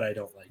reasons that I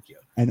don't like you.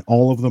 And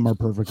all of them are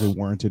perfectly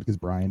warranted because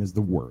Brian is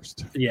the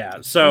worst. Yeah.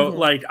 So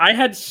like I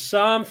had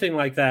something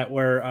like that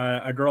where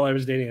a girl I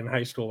was dating in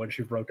high school, when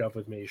she broke up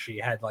with me, she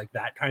had like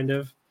that kind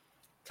of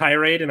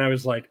tirade. And I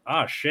was like,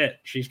 oh shit,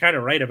 she's kind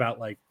of right about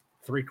like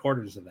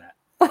 3/4 of that.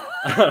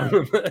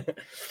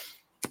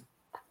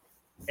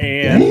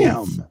 And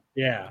damn.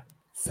 Yeah.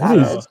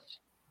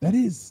 That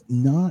is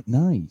not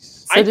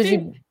nice. So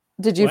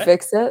did you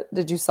fix it?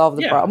 Did you solve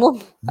the problem?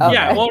 Okay.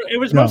 Yeah, well, it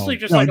was mostly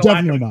just like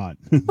definitely not.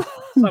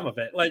 Some of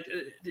it, like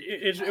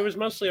it was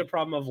mostly a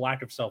problem of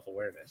lack of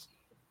self-awareness.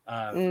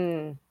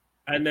 And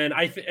then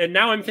and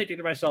now I'm thinking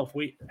to myself,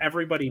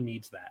 everybody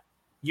needs that.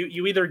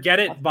 You either get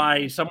it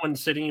by someone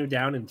sitting you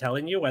down and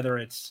telling you, whether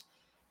it's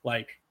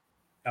like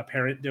a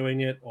parent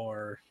doing it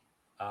or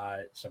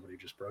somebody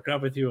just broke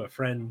up with you, a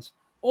friend,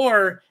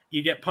 or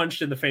you get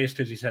punched in the face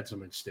because you said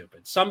something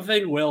stupid.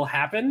 Something will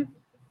happen.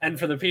 And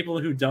for the people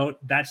who don't,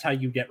 that's how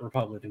you get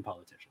Republican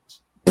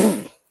politicians.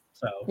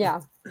 So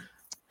yeah.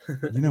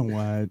 You know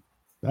what?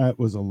 That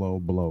was a low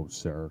blow,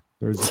 sir.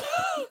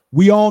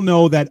 we all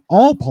know that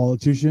all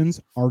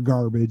politicians are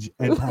garbage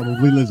and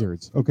probably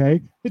lizards.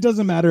 Okay, it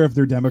doesn't matter if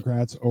they're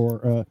Democrats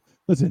or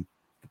listen.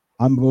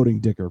 I'm voting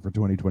Dicker for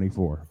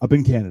 2024 up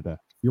in Canada.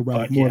 You're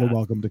more than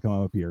welcome to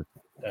come up here.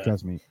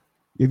 Trust me.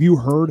 If you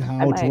heard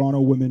how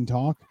Toronto women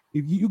talk,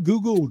 if you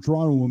Google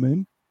Toronto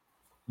women,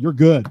 you're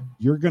good.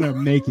 You're gonna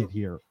make it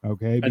here,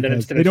 okay?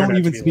 Because they don't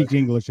even speak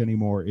English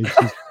anymore.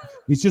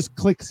 It's just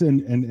clicks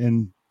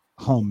and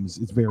hums.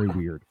 It's very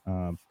weird.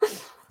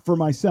 For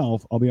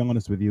myself, I'll be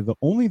honest with you. The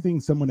only thing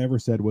someone ever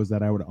said was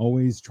that I would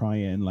always try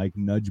and like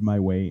nudge my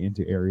way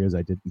into areas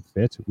I didn't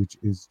fit, which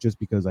is just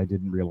because I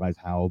didn't realize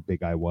how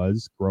big I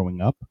was growing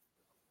up.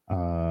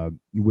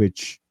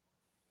 Which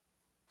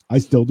I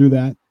still do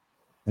that,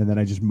 and then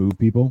I just move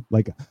people.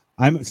 Like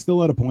I'm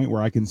still at a point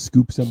where I can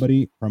scoop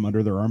somebody from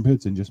under their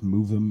armpits and just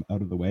move them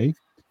out of the way.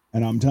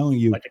 And I'm telling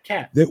you, like a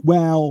cat.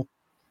 That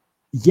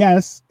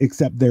yes,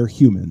 except they're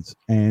humans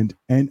and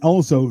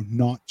also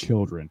not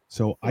children.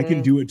 So I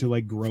can do it to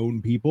like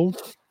grown people.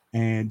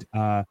 And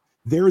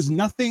there's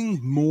nothing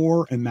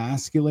more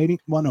emasculating.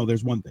 Well, no,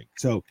 there's one thing.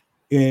 So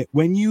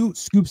when you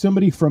scoop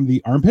somebody from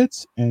the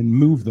armpits and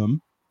move them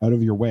out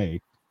of your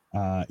way,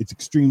 it's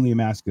extremely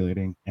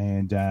emasculating.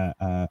 And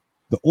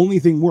the only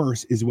thing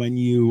worse is when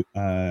you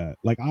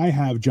like I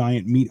have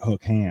giant meat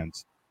hook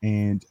hands.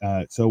 And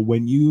so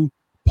when you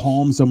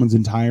palm someone's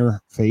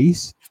entire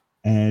face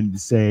and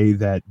say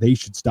that they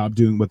should stop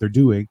doing what they're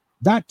doing,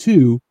 that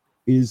too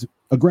is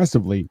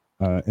aggressively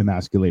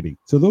emasculating.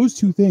 So those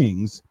two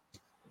things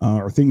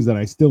are things that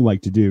I still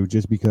like to do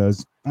just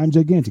because I'm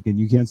gigantic and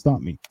you can't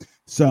stop me.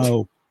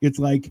 So it's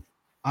like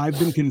I've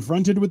been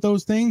confronted with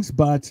those things,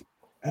 but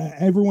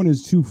everyone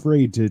is too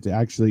afraid to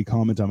actually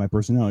comment on my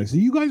personality. So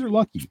you guys are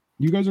lucky.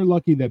 You guys are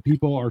lucky that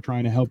people are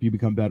trying to help you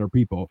become better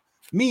people.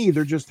 Me,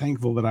 they're just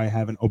thankful that I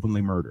haven't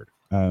openly murdered.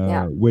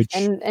 Which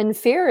and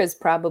fear is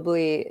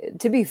probably,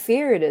 to be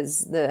feared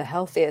is the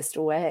healthiest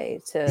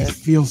way to it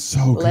feels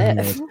so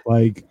live. good.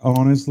 Like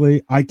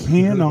honestly, I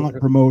cannot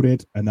promote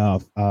it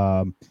enough.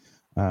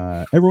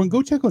 Everyone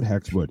go check out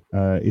Hexwood.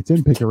 It's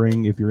in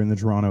Pickering if you're in the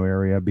Toronto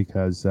area,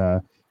 because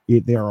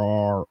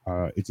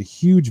it's a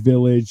huge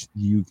village.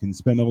 You can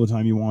spend all the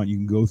time you want. You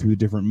can go through the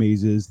different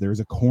mazes. There's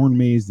a corn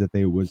maze that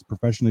was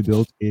professionally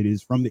built. It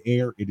is from the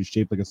air. It is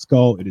shaped like a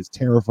skull. It is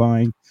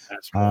terrifying.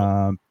 That's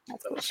cool.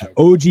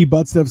 OG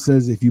Butt Stuff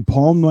says, if you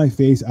palmed my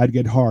face, I'd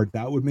get hard.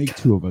 That would make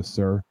two of us,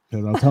 sir.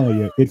 Because I'll tell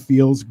you, it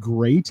feels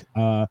great.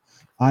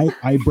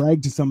 I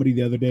bragged to somebody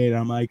the other day, and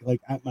I'm like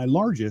at my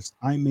largest,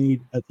 I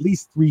made at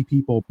least 3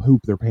 people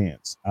poop their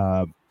pants.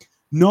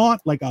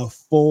 Not like a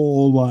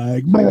full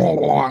like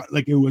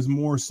it was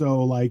more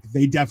so like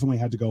they definitely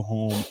had to go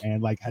home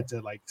and like had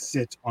to like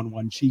sit on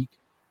one cheek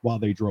while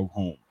they drove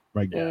home.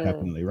 Right,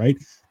 definitely, right.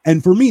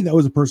 And for me, that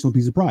was a personal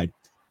piece of pride.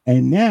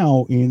 And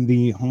now in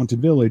the haunted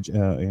village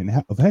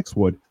of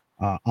Hexwood,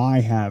 I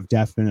have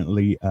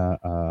definitely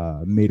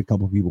made a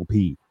couple people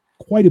pee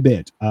quite a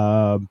bit.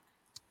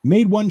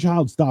 Made one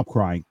child stop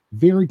crying.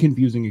 Very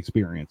confusing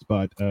experience,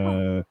 but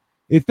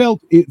it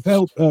felt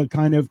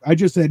kind of. I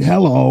just said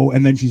hello,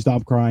 and then she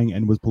stopped crying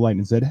and was polite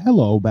and said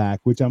hello back,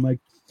 which I'm like,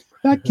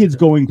 that kid's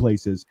going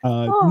places.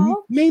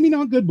 Maybe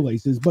not good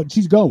places, but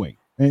she's going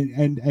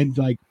and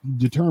like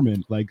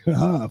determined, like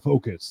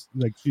focus.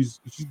 Like she's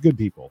good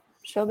people.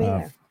 She'll be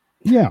there.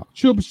 Yeah,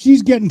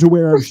 she's getting to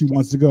wherever she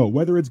wants to go,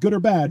 whether it's good or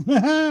bad.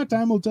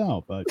 Time will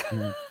tell. But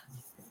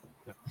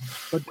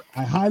but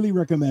I highly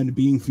recommend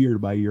being feared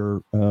by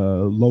your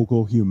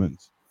local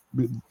humans.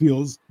 It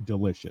feels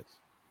delicious.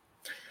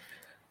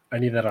 I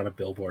need that on a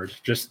billboard.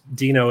 Just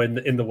Dino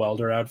in the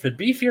welder outfit.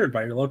 Be feared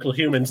by your local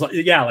humans.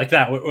 Yeah, like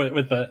that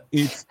with the.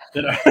 It's.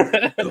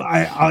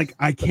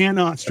 I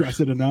cannot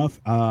stress it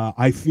enough.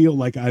 I feel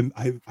like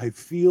I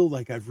feel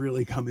like I've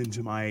really come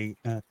into my.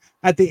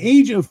 At the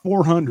age of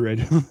 400,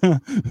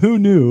 who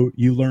knew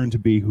you learn to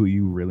be who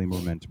you really were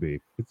meant to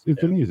be?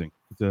 It's amazing.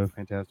 It's a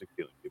fantastic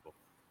feeling, people.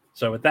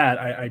 So with that,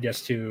 I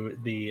guess to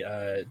the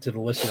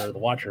listener or the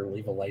watcher,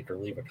 leave a like or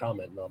leave a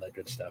comment and all that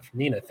good stuff.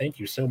 Nina, thank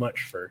you so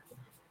much for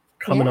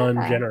coming on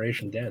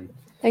Generation Den.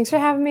 Thanks for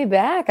having me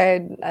back.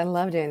 I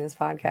love doing this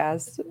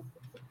podcast.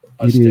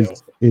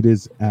 It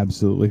is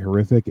absolutely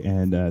horrific,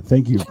 and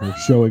thank you for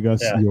showing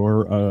us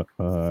your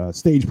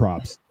stage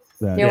props.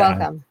 You're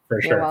welcome. For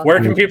sure.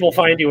 Where can people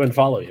find you and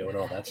follow you and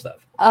all that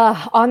stuff?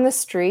 On the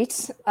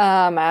street,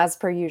 as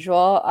per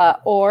usual.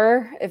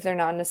 Or if they're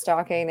not into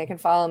stalking, they can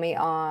follow me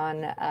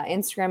on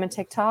Instagram and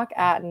TikTok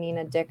at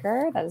Nina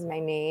Dicker. That is my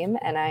name,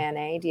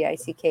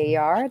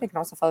 NinaDicker. They can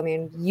also follow me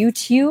on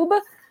YouTube.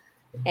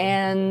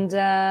 And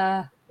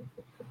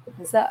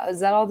is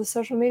that all the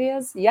social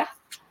medias? Yeah,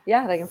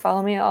 they can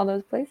follow me at all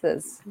those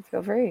places.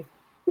 Feel free.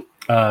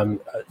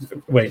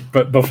 Wait,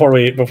 but before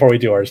we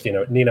do ours,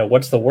 Nina,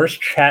 what's the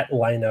worst chat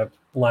up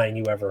line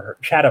you've ever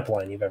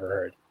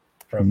heard?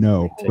 From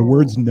the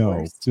words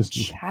no. Just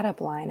chat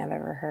up line I've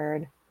ever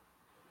heard.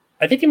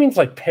 I think he means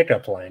like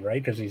pickup line,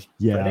 right? Because he's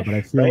British, but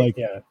I feel right?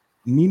 like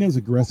Nina's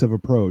aggressive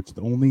approach,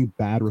 the only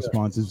bad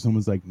response is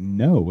someone's like,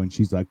 no. And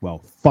she's like, well,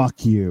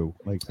 fuck you.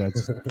 Like,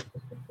 that's.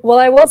 Well,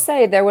 I will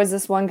say there was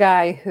this one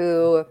guy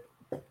who,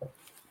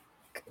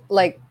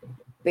 like,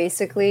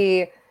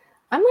 basically,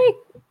 I'm like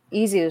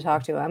easy to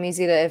talk to. I'm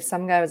easy to, if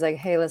some guy was like,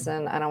 hey,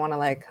 listen, I don't want to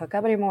like hook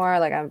up anymore.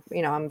 Like,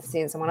 I'm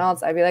seeing someone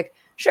else. I'd be like,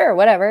 sure,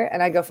 whatever.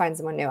 And I'd go find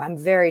someone new. I'm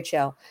very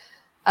chill.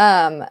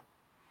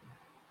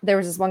 There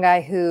was this one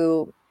guy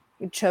who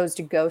chose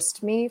to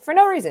ghost me for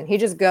no reason. He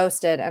just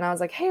ghosted. And I was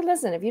like, hey,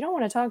 listen, if you don't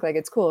want to talk, like,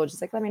 it's cool.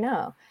 Just like, let me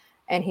know.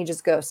 And he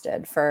just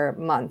ghosted for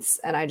months.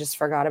 And I just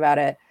forgot about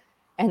it.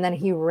 And then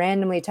he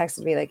randomly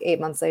texted me like 8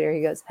 months later.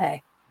 He goes,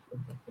 hey.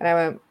 And I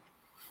went,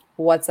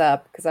 what's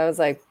up? Because I was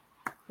like,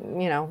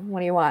 what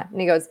do you want?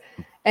 And he goes,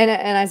 and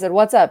I said,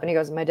 what's up? And he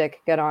goes, my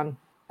dick, get on.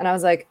 And I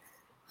was like,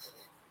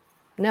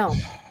 no.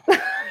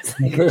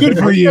 Good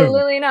for you.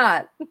 Absolutely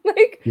not.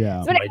 Like,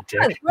 yeah. My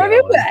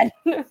dick,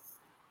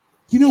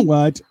 you know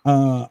what?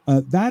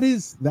 That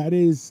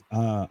is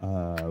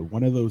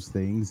one of those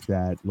things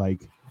that,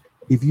 like,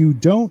 if you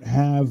don't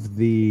have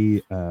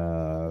the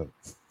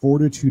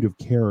fortitude of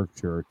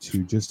character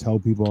to just tell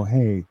people,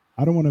 hey,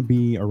 I don't want to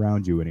be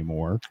around you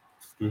anymore.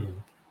 Mm-hmm.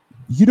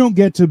 You don't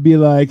get to be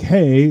like,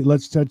 hey,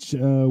 let's touch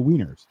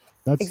wieners.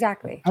 That's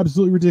exactly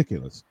absolutely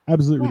ridiculous.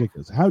 Absolutely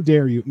ridiculous. How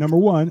dare you? Number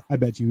one, I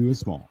bet you he was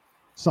small.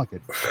 Suck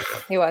it.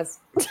 He was.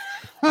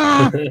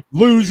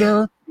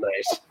 Loser.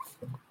 Nice.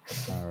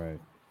 All right.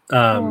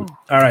 All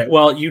right.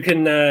 Well, you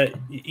can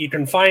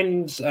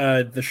find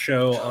the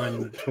show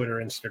on Twitter,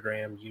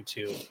 Instagram,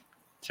 YouTube,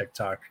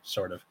 TikTok,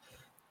 sort of.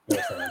 No,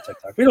 it's not on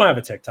TikTok. We don't have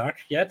a TikTok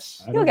yet.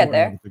 You'll get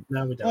there.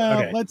 No, we don't. Well,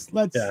 okay.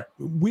 let's. Yeah.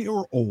 We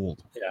are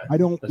old. Yeah. I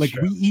don't like.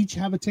 True. We each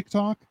have a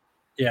TikTok.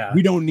 Yeah.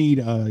 We don't need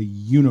a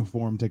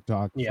uniform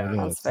TikTok. Yeah, for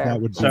this. That's fair.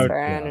 That would That's be,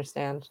 fair. I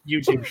understand.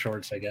 YouTube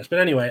Shorts, I guess. But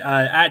anyway,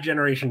 at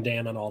Generation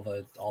Dan on all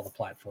the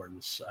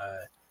platforms.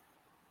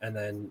 And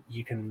then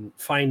you can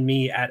find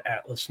me at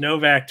Atlas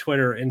Novak,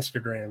 Twitter,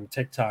 Instagram,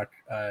 TikTok,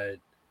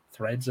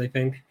 Threads, I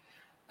think,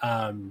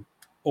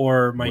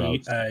 or my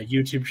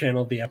YouTube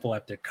channel, The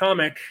Epileptic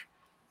Comic.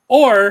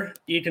 Or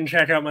you can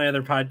check out my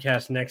other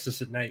podcast,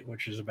 Nexus at Night,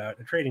 which is about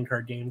a trading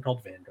card game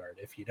called Vanguard.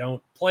 If you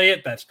don't play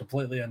it, that's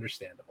completely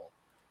understandable.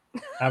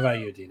 How about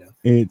you, Dino?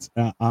 It's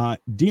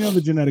Dino the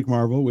Genetic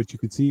Marvel, which you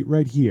can see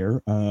right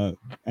here.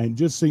 And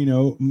just so you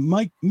know,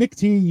 Mick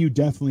T, you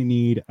definitely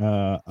need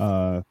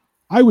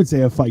I would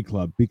say a fight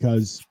club,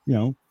 because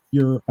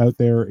you're out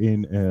there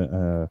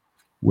in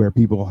where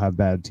people have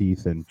bad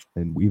teeth and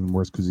even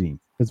worse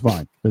cuisine. That's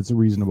fine. That's a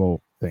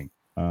reasonable thing.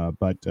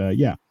 But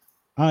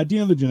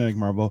Dino the Genetic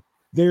Marvel.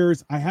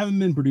 I haven't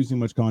been producing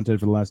much content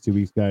for the last 2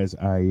 weeks, guys.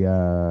 I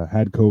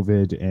had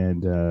COVID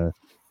and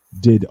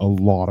did a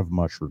lot of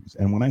mushrooms.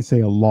 And when I say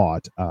a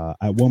lot,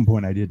 at one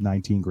point I did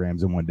 19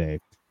 grams in one day.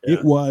 Yeah.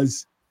 It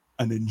was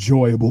an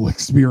enjoyable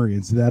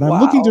experience that I'm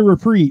looking to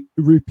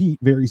repeat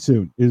very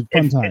soon. It's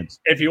fun times.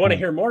 If you want to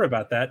hear more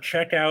about that,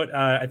 check out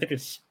I think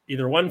it's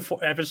either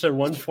episode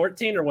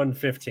 114 or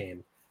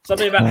 115.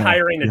 Something about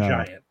hiring a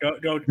giant.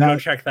 Go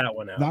check that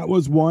one out. That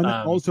was one.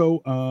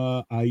 Also,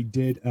 I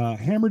did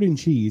Hammered in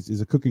Cheese is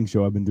a cooking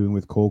show I've been doing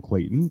with Cole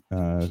Clayton,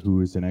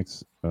 who is an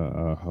ex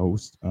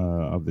host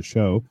of the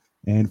show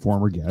and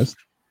former guest.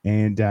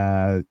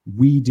 And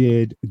we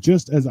did,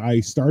 just as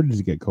I started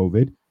to get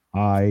COVID,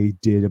 I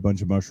did a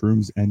bunch of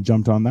mushrooms and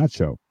jumped on that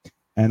show.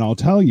 And I'll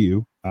tell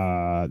you,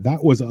 that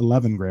was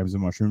 11 grams of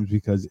mushrooms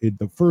because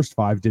the first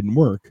 5 didn't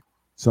work.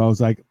 So I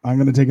was like, I'm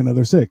going to take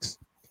another 6.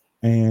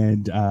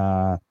 And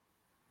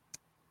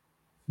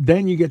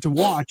then you get to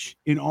watch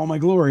in all my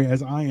glory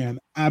as I am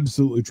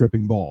absolutely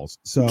tripping balls.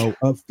 So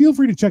feel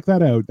free to check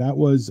that out. That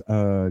was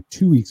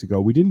 2 weeks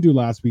ago. We didn't do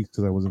last week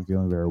because I wasn't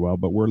feeling very well,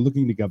 but we're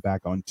looking to get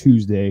back on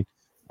Tuesday.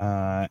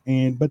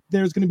 But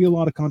there's going to be a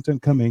lot of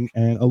content coming,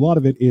 and a lot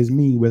of it is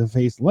me with a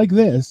face like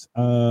this,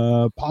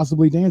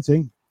 possibly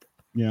dancing,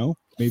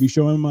 maybe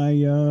showing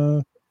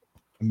my,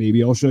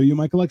 maybe I'll show you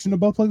my collection of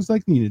butt plugs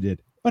like Nina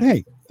did. But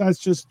hey,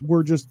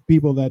 we're just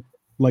people that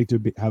like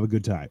to have a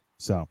good time.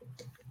 So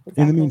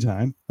in the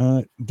meantime,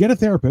 get a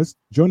therapist,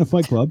 join a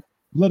fight club,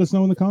 let us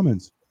know in the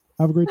comments.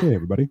 Have a great day,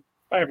 everybody.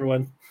 Bye,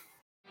 everyone.